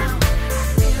time. I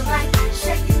feel like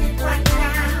shaking it right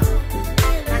now.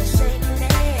 Feel like shaking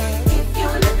it. If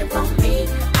you're looking for me,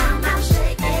 I'm out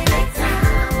shaking it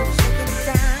down. Shaking it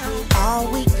down. All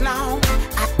week long,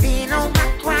 I've been on my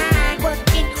grind,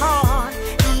 working hard,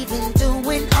 even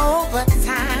doing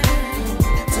overtime.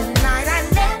 Tonight I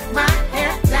let my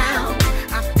hair down.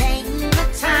 I'm painting the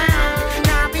town, and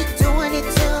I'll be doing it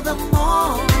till the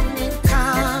morning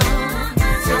comes.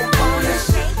 So I wanna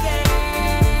shake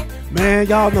it. Man,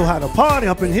 y'all know how to party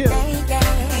up in here. Ain't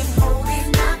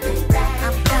holding nothing back.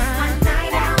 I'm done. My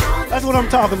night out all the That's what I'm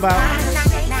talking about.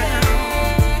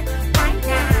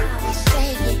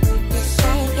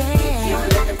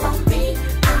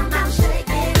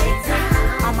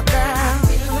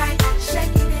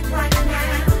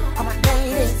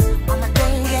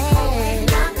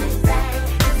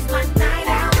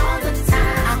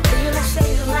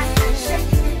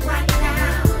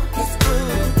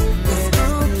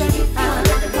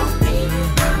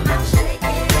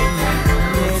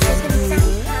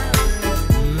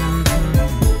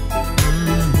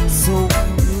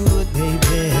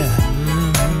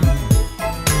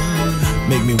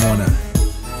 Make me wanna.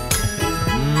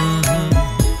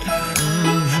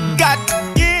 Got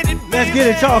to get it, Let's get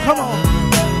it, y'all. Come on.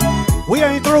 We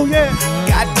ain't through yet.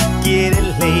 got to get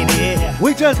it, lady.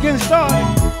 We just getting started.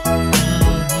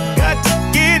 Got to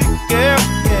get it, girl.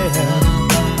 Yeah.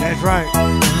 That's right.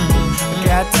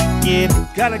 Got to get it.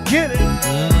 Gotta get it.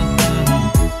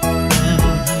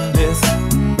 Listen.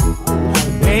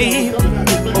 Hey,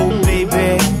 oh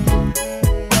baby.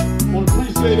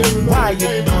 Why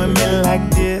you doing me like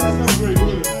this?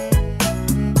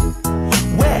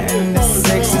 Wearing the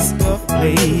sexy stuff,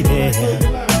 lady,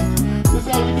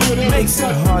 makes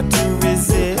it hard to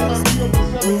resist.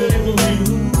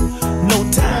 No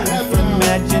time for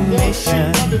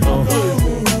imagination.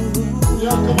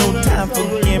 No time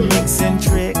for gimmicks and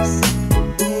tricks.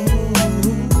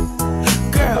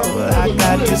 Girl, I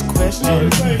got this question,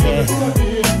 yeah.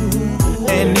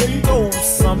 And it goes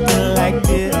something like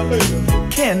this.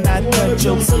 Can I touch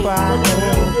your spine?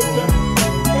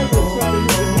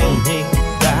 And you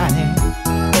got it.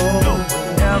 Oh,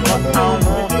 never I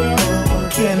want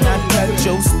touch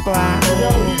your spine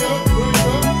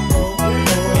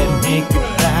and make your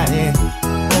body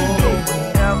do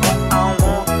whatever I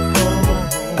want.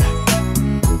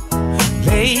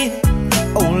 Lady,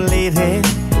 oh lady,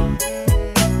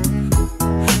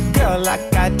 girl, I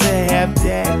got to have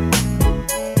that.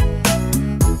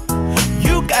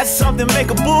 You got something make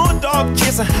a bulldog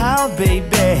chase a hound,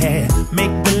 baby.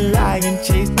 Make the lion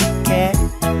chase the cat.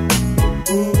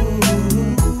 Ooh,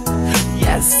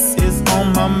 yes, it's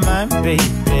on my mind, baby.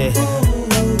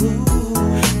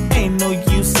 Ain't no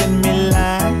use in me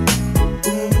lying.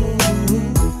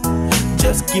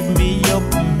 Just give me your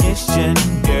permission,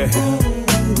 girl,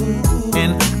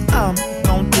 and I'm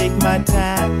gonna take my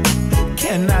time.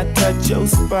 Can I touch your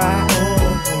spine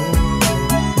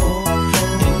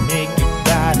and make your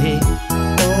body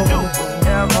do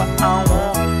whatever I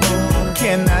want?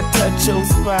 Can I touch your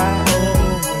spine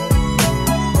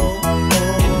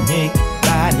and make your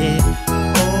body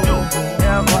do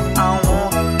whatever I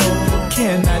want?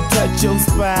 Can I touch your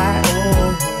spine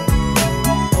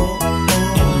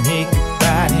and make your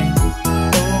body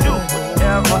do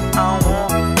whatever I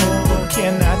want?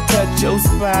 Can I touch your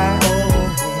spine?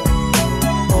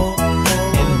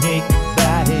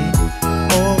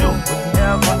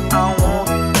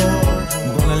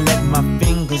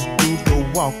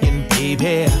 Walking,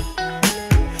 baby.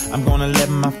 I'm gonna let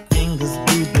my fingers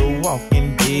do the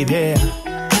walking, baby.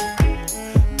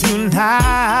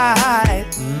 Tonight,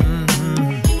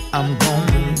 I'm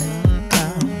gonna,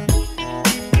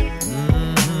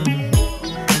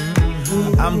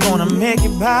 I'm gonna make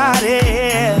your body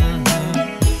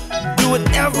do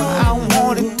whatever I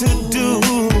want it to do.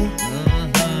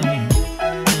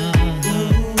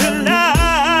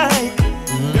 Tonight,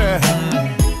 girl.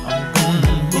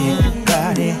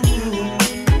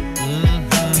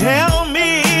 Tell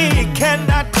me, can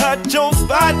I touch your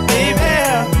spot, baby?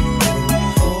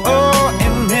 Oh,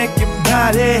 and make your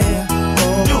body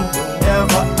do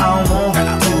whatever I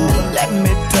want to. Let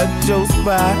me touch your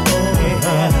spot.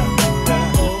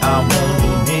 I want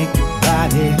to make your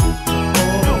body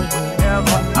do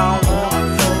whatever I want.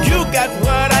 You got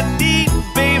what I need,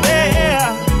 baby.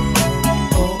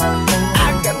 I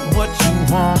got what you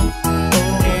want.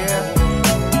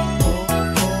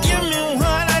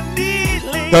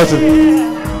 That's it.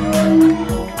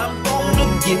 I'm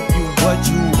gonna give you what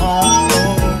you want.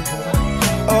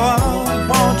 Oh,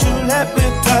 won't you let me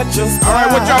touch your spine? All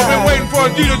right, what y'all been waiting for?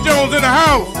 Jeter Jones in the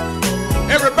house.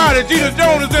 Everybody, Jeter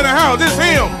Jones is in the house. It's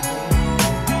him.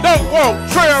 Dunk walk,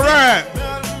 trail ride.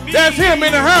 That's him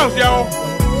in the house, y'all.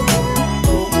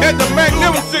 At the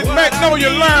magnificent Magnolia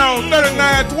Lounge,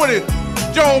 3920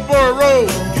 Jonesboro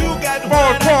Road,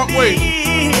 Forest Parkway,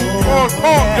 Forest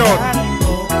Park, Georgia.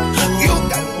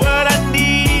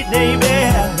 Baby,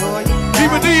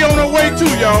 Keep D on the way too,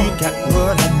 y'all. you got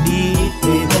what I need,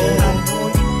 baby.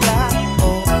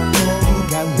 You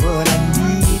got what I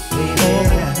need,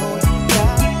 baby.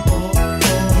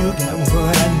 You got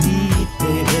what I need,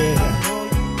 baby.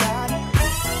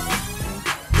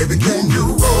 Baby, can you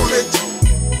roll it?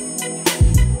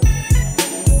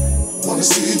 Wanna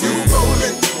see you roll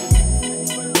it.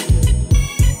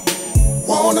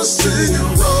 Wanna see you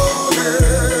roll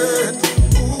it.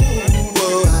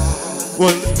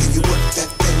 Well, Can you work that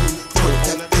thing,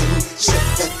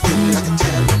 shake that thing like a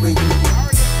tambourine?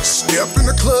 Step in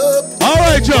the club. all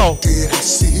right, y'all. Did I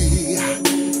see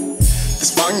this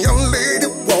fine young lady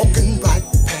walking right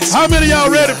past? How many of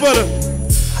y'all ready for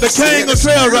the King of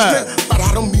Trail Ride? But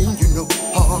I don't mean you no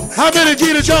harm. How many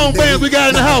Jeter Jones fans we got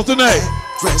in the house tonight?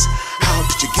 Dress, how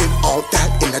did you get all that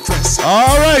in that dress?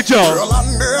 All right, y'all. Girl, I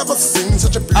never seen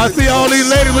such a beautiful I see all these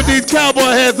ladies with these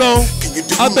cowboy hats on.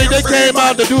 I think they came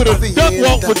out to do the duck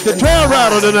walk with the trail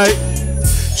rider tonight.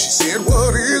 She said,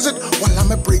 what is it? Well,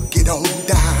 I'ma break it on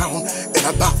down in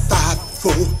about 5,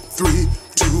 4, 3,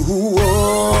 2,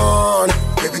 1.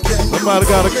 Baby, can you Somebody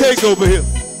got a cake over here.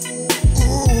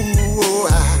 Ooh,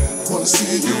 I wanna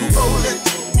see you roll it.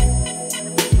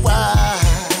 Why?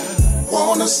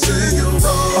 Wanna see you roll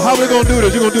it. How we gonna do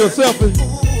this? You gonna do a selfie?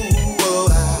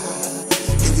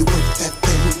 Can you work that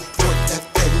thing,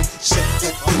 shake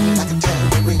that thing like a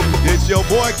tambourine? It's your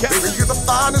boy, Captain. Baby, you're the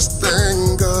finest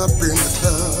thing up in the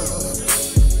club.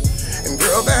 And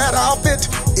girl, that outfit,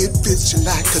 it fits you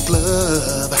like a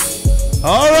glove.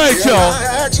 All right, Can y'all.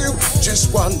 I ask you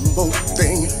just one more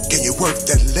thing? Can you work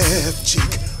that left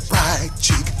cheek, right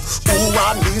cheek? Ooh,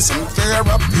 I need some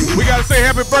therapy. We gotta say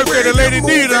happy birthday to Lady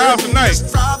D in the house tonight.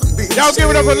 Y'all give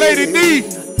it up for Lady D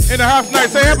in the house tonight.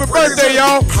 Say happy birthday,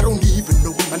 y'all. I don't even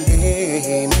know my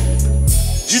name.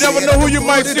 You never know who you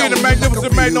might see in the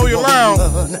magnificent Magnolia Lounge.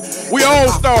 We all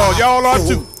stars. Y'all are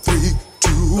too. 3,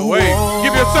 2, No way.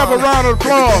 Give yourself a round of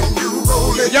applause.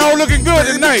 Y'all looking good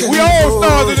tonight. We all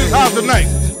stars in this house tonight.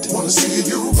 Wanna see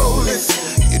you roll it.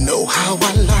 You know how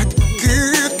I like to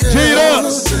get girl. Cheat up.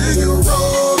 Wanna see you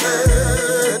roll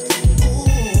it.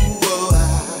 Ooh,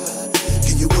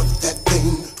 can you work that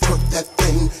thing, twerk that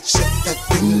thing, shake that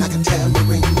thing like a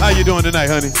tambourine? How you doing tonight,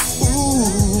 honey?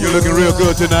 Ooh, You're looking real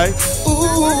good tonight.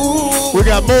 ooh, We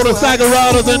got motorcycle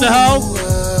riders in the house.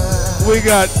 We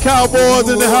got cowboys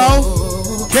in the house.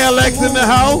 Cadillacs in the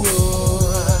house.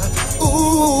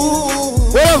 ooh.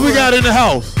 What else we got in the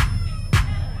house?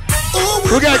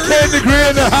 We got Candy Gray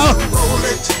in the house.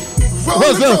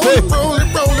 What's up, baby?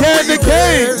 Candy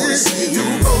Cane.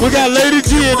 We got Lady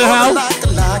G in the house.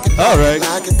 All right.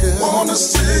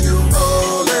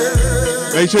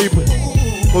 Make sure you put.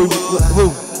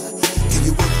 Move. Can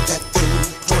you work that thing,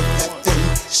 twerk that thing,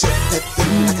 shake that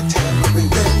thing like a tambourine?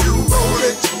 Then you roll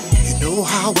it. You know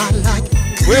how I like it.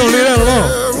 We don't leave that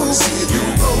alone. Wanna see you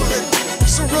roll it.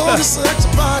 So roll the sex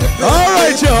body. All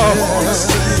right, y'all. Wanna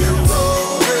see you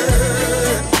roll it.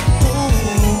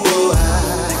 Ooh,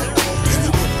 can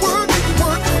you work it,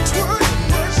 twerk it?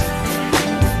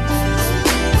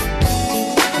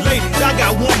 Ladies, I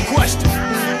got one question.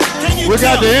 Can you We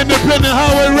got the independent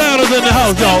highway riders in the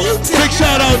house, y'all. Big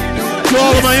shout out to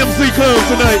all of my MC clubs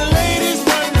tonight.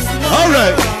 All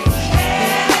right.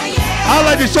 I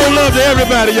like to show love to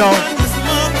everybody, y'all.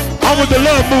 I'm with the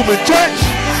love movement, church.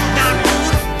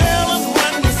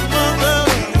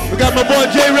 We got my boy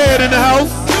J Red in the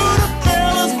house.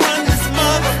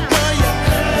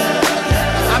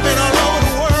 I've been all over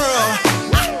the world.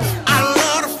 I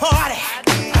love to party.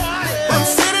 From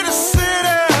city to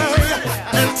city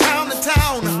and town to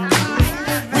town.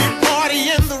 We party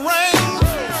in the rain.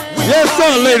 Yes,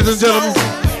 sir, ladies and gentlemen.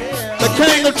 The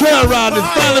king of trail riding has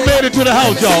finally made it to the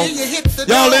house, y'all.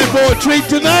 Y'all in for a treat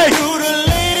tonight. Do the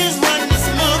ladies run this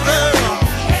mother?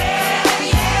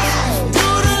 Do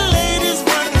the ladies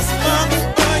run this mother?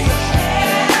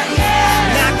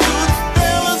 Now do the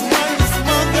fellas run this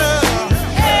mother?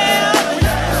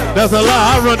 That's a lie.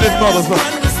 I run this motherfucker.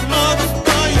 Run this mother?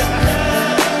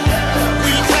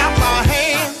 We clap our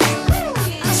hands,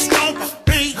 stomp our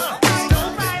feet.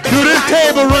 Do this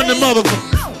table run the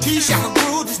motherfucker. T-shirt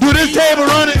groove. Do this table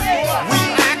run it.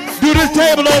 Do this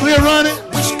table over here run it.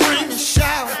 We scream and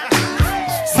shout.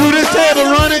 Do this table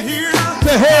run it.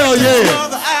 To hell yeah.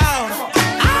 Mother out.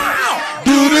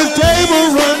 Do this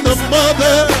table run the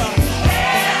mother.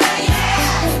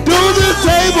 Do this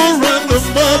table run the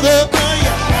mother.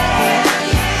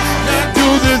 Do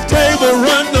this table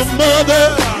run the mother.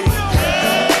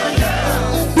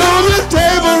 Do this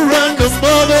table run the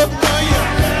mother.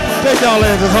 Take y'all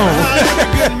asses home.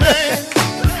 Good man.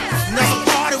 There's a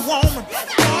party woman.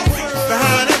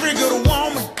 Behind every good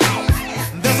woman,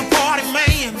 there's a party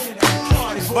man.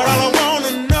 But all I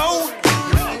wanna know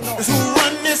is who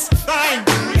run this thing.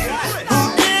 Who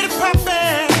did it, Papa?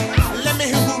 Let me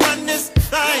hear who run this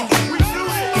thing.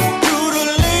 Do the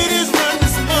ladies run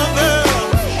this mother?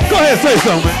 Go ahead, say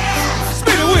something, man.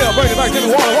 Spin the wheel, bring it back to the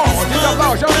water wall. Get up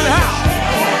loud, y'all in the house.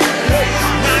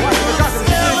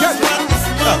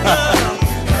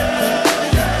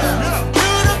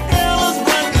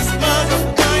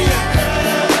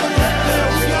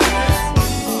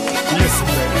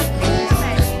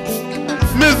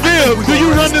 Miss Bill, do you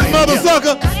run this mother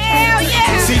sucker? Hell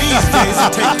yeah. See, these days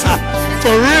it take two,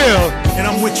 For real. and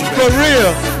I'm with you, For baby.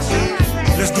 real.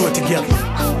 Let's do it together.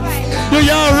 Do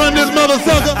y'all run this mother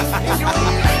sucker?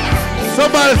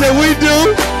 Somebody say we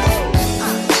do.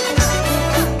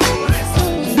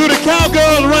 Do the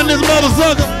cowgirls run this mother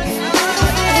sucker?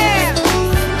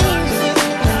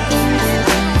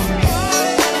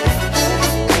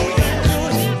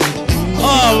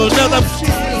 Oh, another.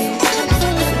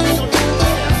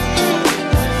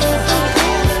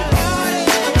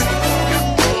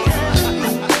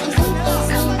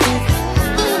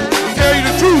 Tell you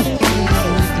the truth.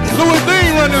 Louis Dean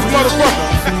run this motherfucker.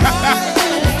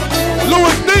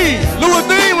 Louis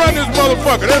Dean run this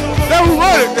motherfucker. That's who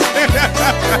run it.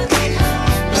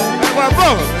 That's my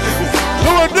brother.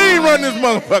 Louis Dean run this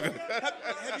motherfucker.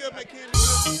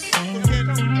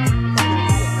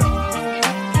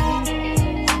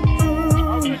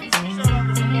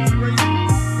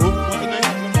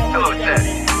 Hello,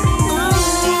 Daddy.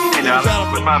 Hey, darling,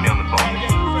 put mommy on the phone.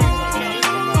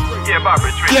 Yeah,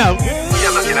 Barbara, Trish. Yeah. Yeah,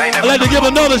 look, I ain't I'd never. like to give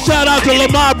another shout out to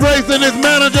Lamar Brace and his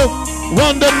manager,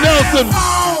 Wanda Nelson.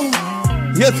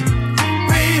 Yes.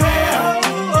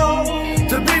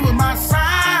 To be with my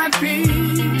side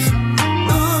piece.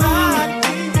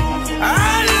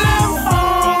 I love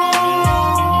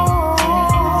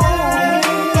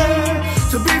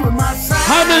home. To be with my side.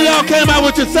 How many of y'all y'all came out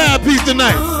with your side piece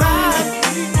tonight?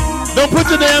 Don't put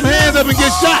your damn hands up and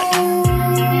get shot.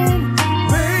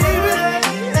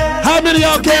 How many of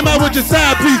y'all came out with your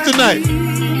side piece tonight?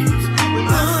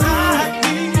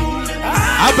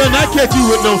 I better not catch you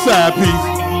with no side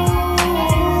piece.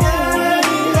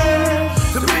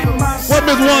 What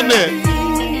Miss One there?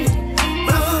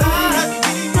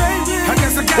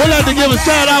 We'd like to give a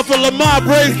shout out for Lamar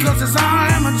Brace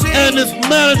and his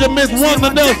manager, Miss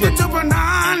Wanda Nelson.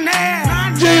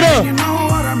 Jeter,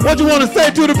 what you want to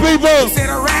say to the people?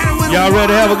 Y'all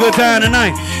ready to have a good time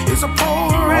tonight?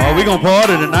 Oh, we gonna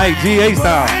party tonight, GA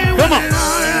style. Come on.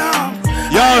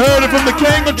 Y'all heard it from the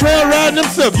king of trail riding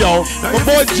himself, y'all. My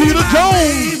boy Jeter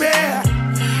Jones.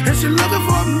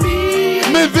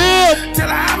 Melvin,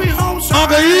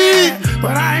 Uncle E.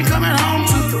 But I ain't coming home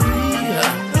till 3.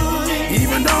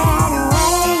 Even though I'm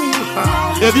wrong.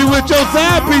 If you with your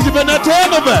side piece, you better not tell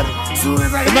nobody.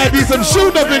 There might be some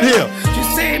shooting up in here.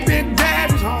 Just say Big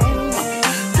Daddy's home.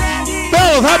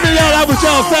 Fellas, how many of y'all out with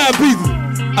y'all side pieces?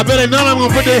 I bet ain't none of them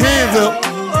gonna put their hands up.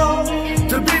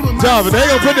 Jarvis, they ain't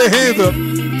gonna put their hands up.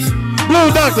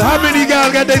 Blue Doctor, how many of you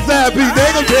guys got their side piece? They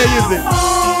ain't gonna tell you this.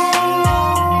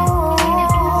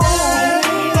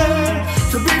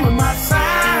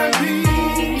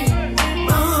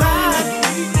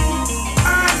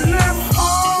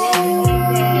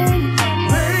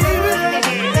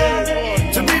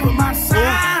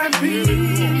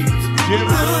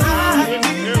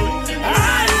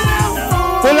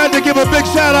 We'd like to give a big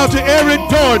shout out to Eric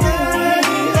Jordan.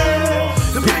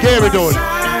 Gary Jordan.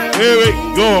 Eric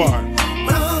Gordon.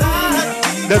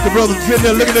 That's the brother sitting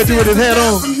there looking at you with his hat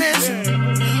on.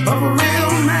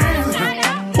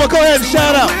 Well, go ahead and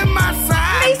shout out.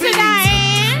 Lisa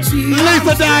Diane.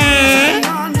 Lisa Diane.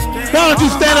 Why don't you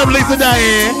stand up, Lisa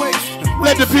Diane?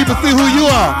 Let the people see who you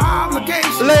are.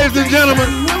 Ladies and gentlemen,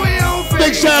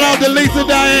 big shout out to Lisa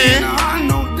Diane.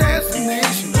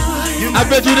 I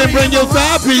bet you didn't bring your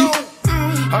side piece.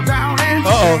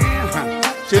 Uh-oh.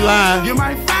 She lying.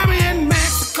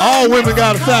 All women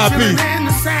got a side piece.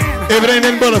 If it ain't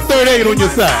nothing but a 38 on your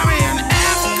side.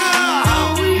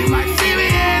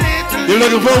 You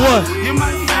looking for what?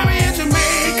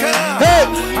 Hey!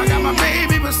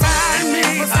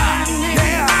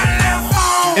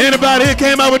 Anybody here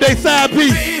came out with their side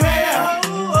piece?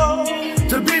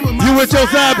 You with your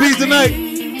side piece tonight?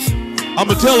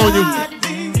 I'ma tell on you.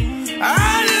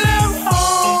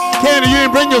 Candy, you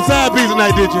didn't bring your side piece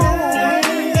tonight, did you?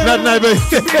 Not tonight, baby.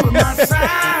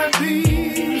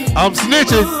 I'm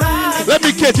snitching. Let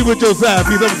me catch you with your side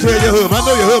piece. I'm gonna tell your husband. I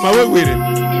know your husband. I work with it.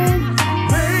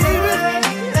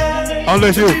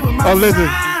 Unless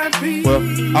well,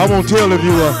 I won't tell if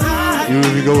you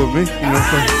go with me. You know what I'm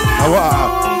saying?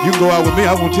 You can go out with me.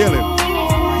 I won't tell him.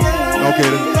 Okay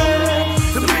then.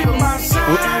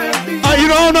 You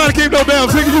know I don't know how to keep no damn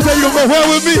secret. You say you gonna go well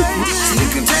with me? You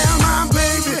can tell my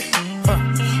baby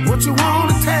what you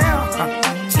wanna tell.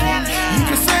 You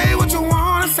can say what you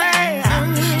wanna say.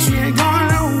 She ain't going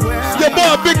nowhere. Your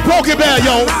boy Big Pokey Bear,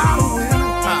 yo.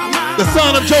 The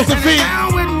son of Josephine.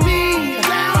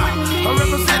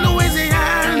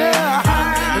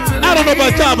 I don't know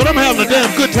about y'all, but I'm having a damn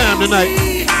good time tonight.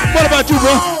 What about you,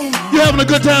 bro? You having a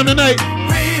good time tonight?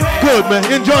 Good, man.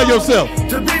 Enjoy yourself.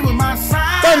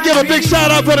 Let's give a big shout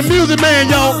out for the music man,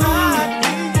 y'all.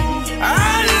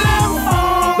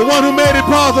 The one who made it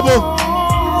possible.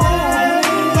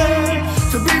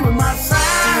 To be with my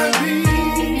side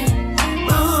piece.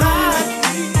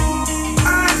 I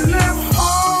left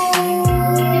home,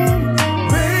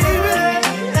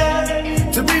 baby.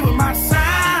 To be with my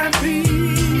side piece.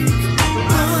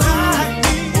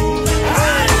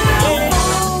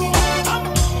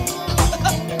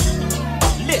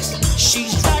 Listen,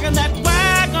 she's dragging that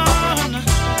wagon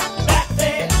back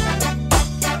there.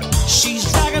 She's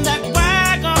dragging that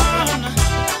wagon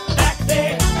back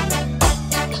there.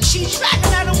 She's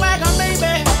dragging that wagon,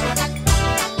 baby,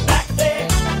 back there.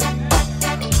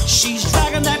 She's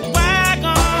dragging that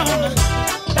wagon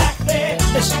back there.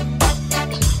 Listen.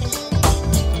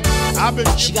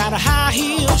 She got a high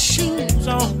heel shoes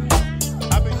on.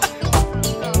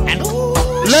 And ooh,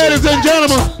 ladies and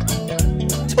gentlemen,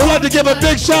 we'd like to give a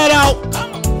big shout out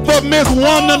for Miss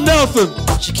Wanda Nelson.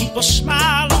 she keep a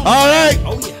smile on. All right.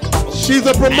 Oh yeah. She's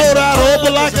a promoter out of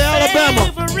Opelika,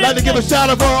 Alabama. Like to give a shout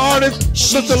out for our artist,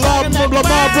 Mr. Lawton from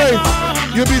Lamar Brace.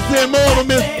 You'll be seeing more of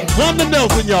Miss Wanda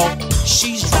Nelson, y'all.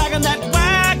 She's dragging that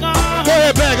wagon. Go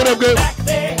ahead, back it up, good.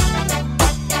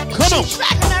 Come on. She's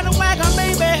dragging that wagon,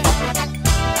 baby.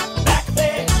 Back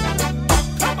there.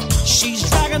 Come on. She's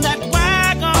dragging that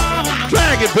wagon.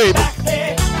 Drag it, baby. Back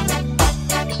there.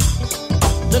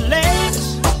 The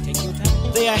ladies,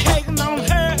 They are hating on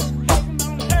her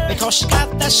because she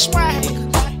got that swag,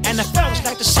 and the fellas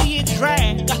like to see it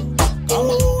drag.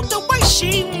 Ooh, the way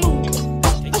she move,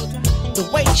 the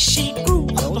way she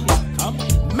groove,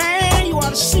 man, you ought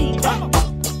to see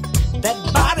that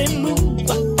body move.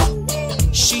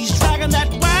 She's dragging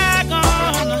that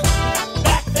wagon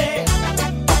back there.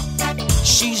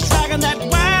 She's dragging that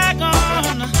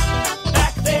wagon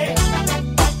back there.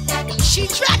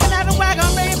 She's dragging that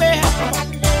wagon, baby,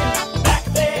 back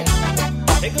there.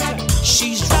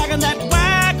 She's dragging that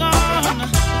wagon.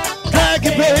 Drag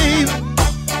it, baby.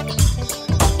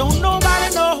 Don't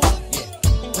nobody know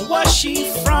where she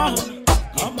from.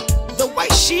 The way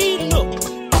she look,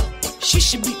 she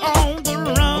should be on the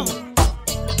run.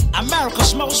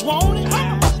 America's most wanted,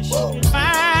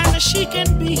 fine as she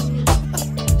can be.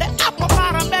 The apple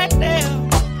bottom back there,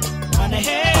 on the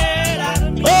head out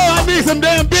of me. Oh, I need some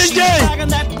damn Big She's J. dragging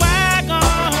that wagon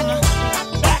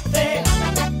back there.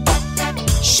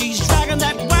 She's dragging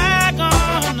that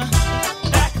wagon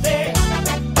back there.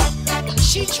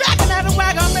 She's dragging that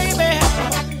wagon, baby,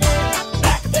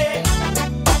 back there.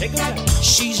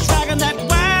 She's dragging that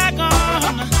wagon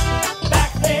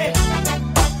back there.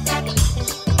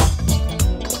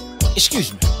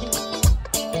 Excuse me.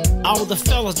 All the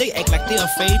fellas, they act like they're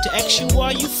afraid to ask you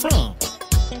where you from.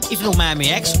 If you don't mind me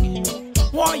asking,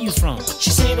 where are you from? She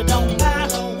said it don't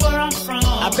matter where I'm from.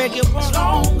 I beg you, as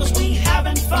long as we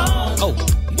having fun. Oh,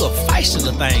 you a feisty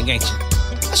little thing, ain't you?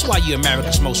 That's why you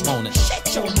America's most wanted.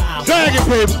 Shut your mouth. Drag it,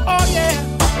 baby. Oh,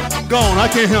 yeah. Gone. I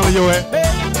can't handle your ass.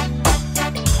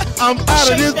 I'm out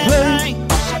of this place.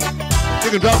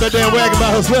 You can drop that damn wagon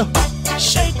by herself.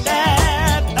 Shake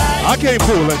that thing. I can't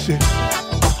pull that shit.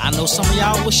 I know some of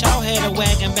y'all wish y'all had a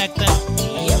wagon back then.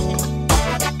 Yep.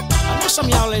 I know some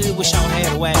of y'all ladies wish y'all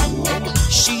had a wagon.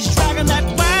 She's dragging that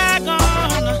wagon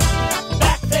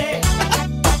back there.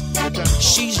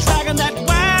 She's dragging that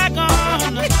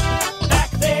wagon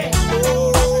back there.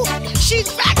 Ooh, she's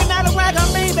dragging that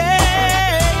wagon, baby.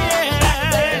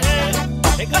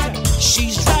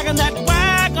 She's dragging that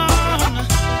wagon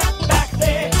back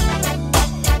there.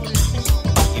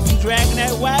 If you dragging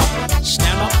that wagon,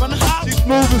 stand up on the hop. She's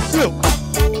moving silk.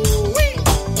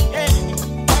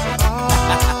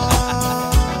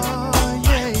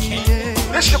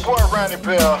 This your boy Ronnie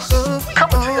Bell,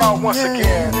 coming to y'all once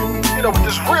again, you know, with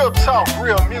this real talk,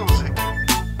 real music.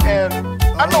 And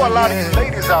I know a lot of you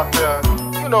ladies out there,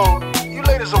 you know, you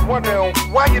ladies are wondering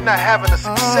why you're not having the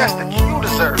success that you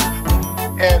deserve.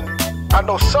 And I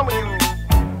know some of you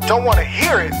don't want to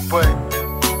hear it, but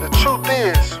the truth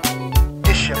is,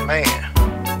 it's your man.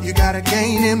 You gotta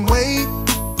gain in weight,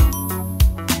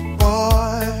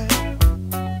 boy.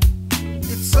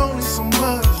 It's only so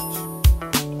much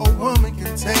a woman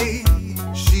can take.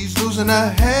 She's losing her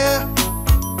hair,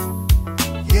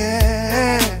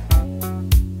 yeah.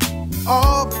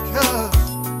 All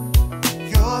because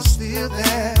you're still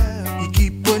there. You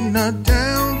keep putting her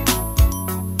down,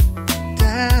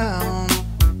 down.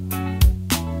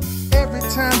 Every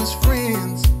time his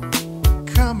friends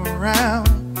come around,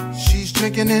 she's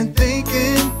drinking and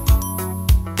thinking,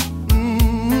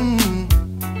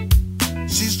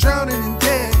 she's drowning in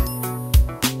debt,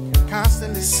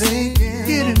 constantly sinking,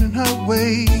 getting in her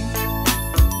way.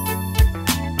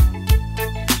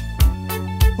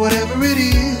 Whatever it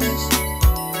is,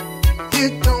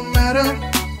 it don't matter.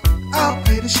 I'll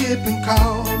pay the shipping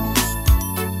costs.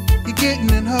 You're getting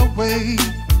in her way.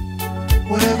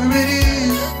 Whatever it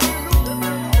is,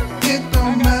 it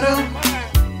don't matter.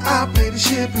 I'll pay the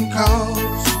shipping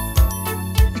costs.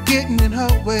 You're getting in her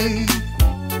way.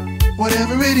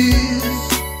 Whatever it is,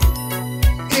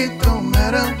 it don't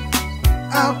matter.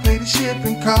 I'll pay the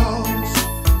shipping costs.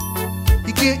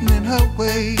 You're getting in her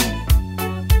way.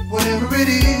 Whatever it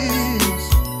is,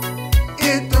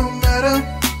 it don't matter.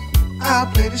 I'll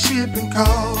pay the shipping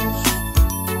costs.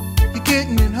 You're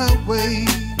getting in her way.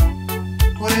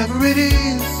 Whatever it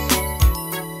is,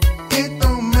 it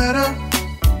don't matter.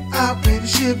 I'll pay the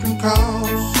shipping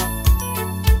costs.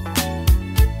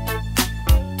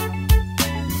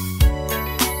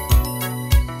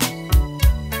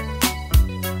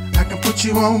 I can put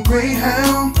you on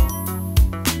Greyhound,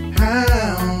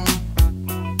 hound.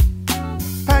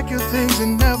 Pack your things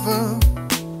and never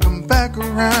come back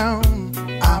around.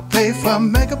 I'll pay for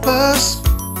Megabus,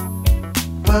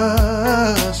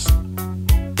 bus.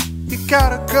 You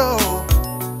gotta go,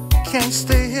 can't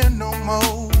stay here no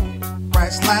more.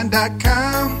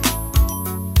 Priceline.com,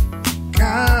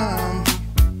 come.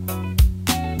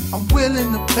 I'm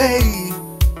willing to pay.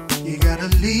 You gotta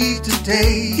leave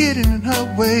today, getting in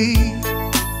her way.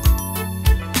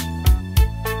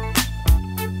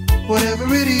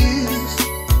 Whatever it is,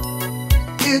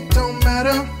 It don't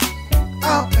matter,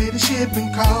 I'll pay the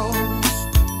shipping cost.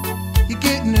 You're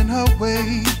getting in her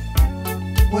way,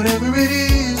 whatever it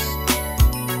is.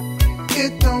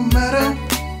 It don't matter,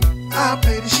 I'll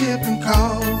pay the shipping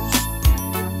cost.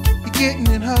 You're getting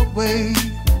in her way,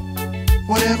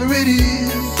 whatever it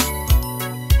is.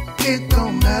 It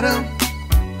don't matter,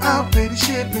 I'll pay the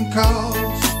shipping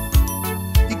cost.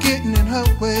 You're getting in her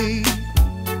way,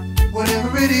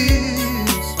 whatever it is.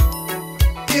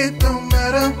 It don't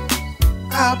matter,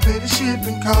 I'll pay the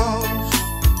shipping cost.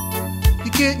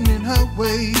 You're getting in her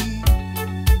way,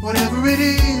 whatever it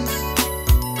is.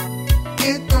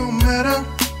 It don't matter,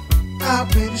 I'll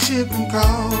pay the shipping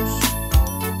cost.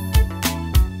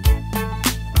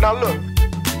 Now look,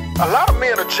 a lot of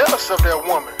men are jealous of their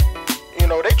woman. You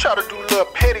know, they try to do little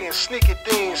petty and sneaky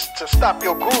things to stop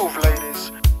your groove,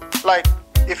 ladies. Like,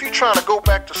 if you're trying to go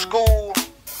back to school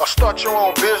or start your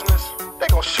own business, they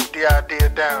gonna shoot the idea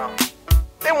down.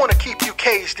 They wanna keep you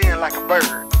caged in like a bird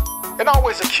and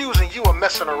always accusing you of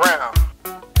messing around.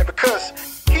 And because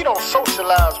he don't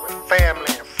socialize with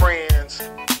family and friends,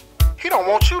 he don't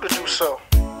want you to do so.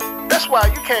 That's why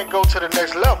you can't go to the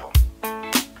next level.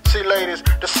 See, ladies,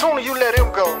 the sooner you let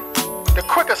him go, the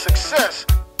quicker success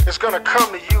is gonna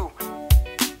come to you.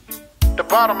 The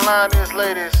bottom line is,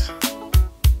 ladies,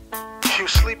 you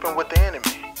sleeping with the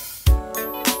enemy.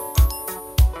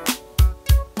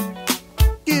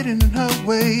 Getting in her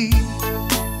way,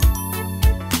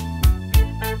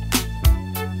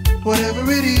 whatever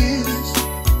it is.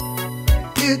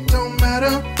 It don't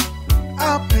matter,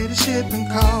 I'll pay the shipping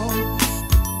cost.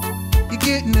 You're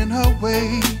getting in her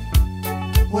way,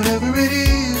 whatever it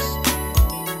is.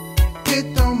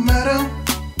 It don't matter,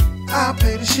 I'll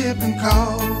pay the shipping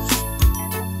cost.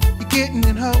 You're getting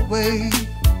in her way,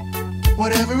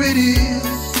 whatever it is.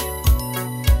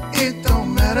 It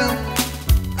don't matter,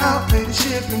 I'll pay the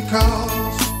shipping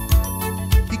cost.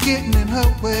 You're getting in her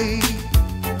way,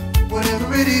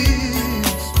 whatever it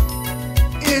is.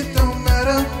 It don't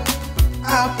matter,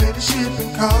 I'll pay the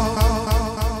shipping cost.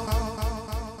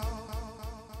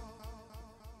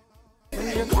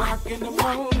 3 o'clock in the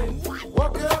morning,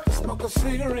 woke up, smoke a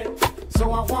cigarette.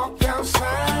 So I walked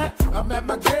outside, I'm at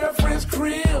my girlfriend's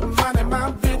crib, minding my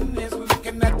business,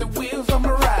 looking at the wheels on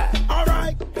my ride.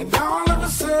 Alright. And all of a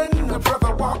sudden, a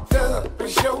brother walked up and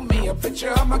showed me a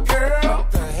picture of my girl.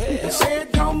 What the hell? He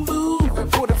said, don't move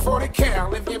and put a 40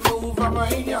 cal. If you move, I'ma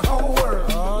in your whole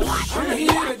world. I'm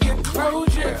here to get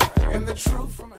closure and the truth from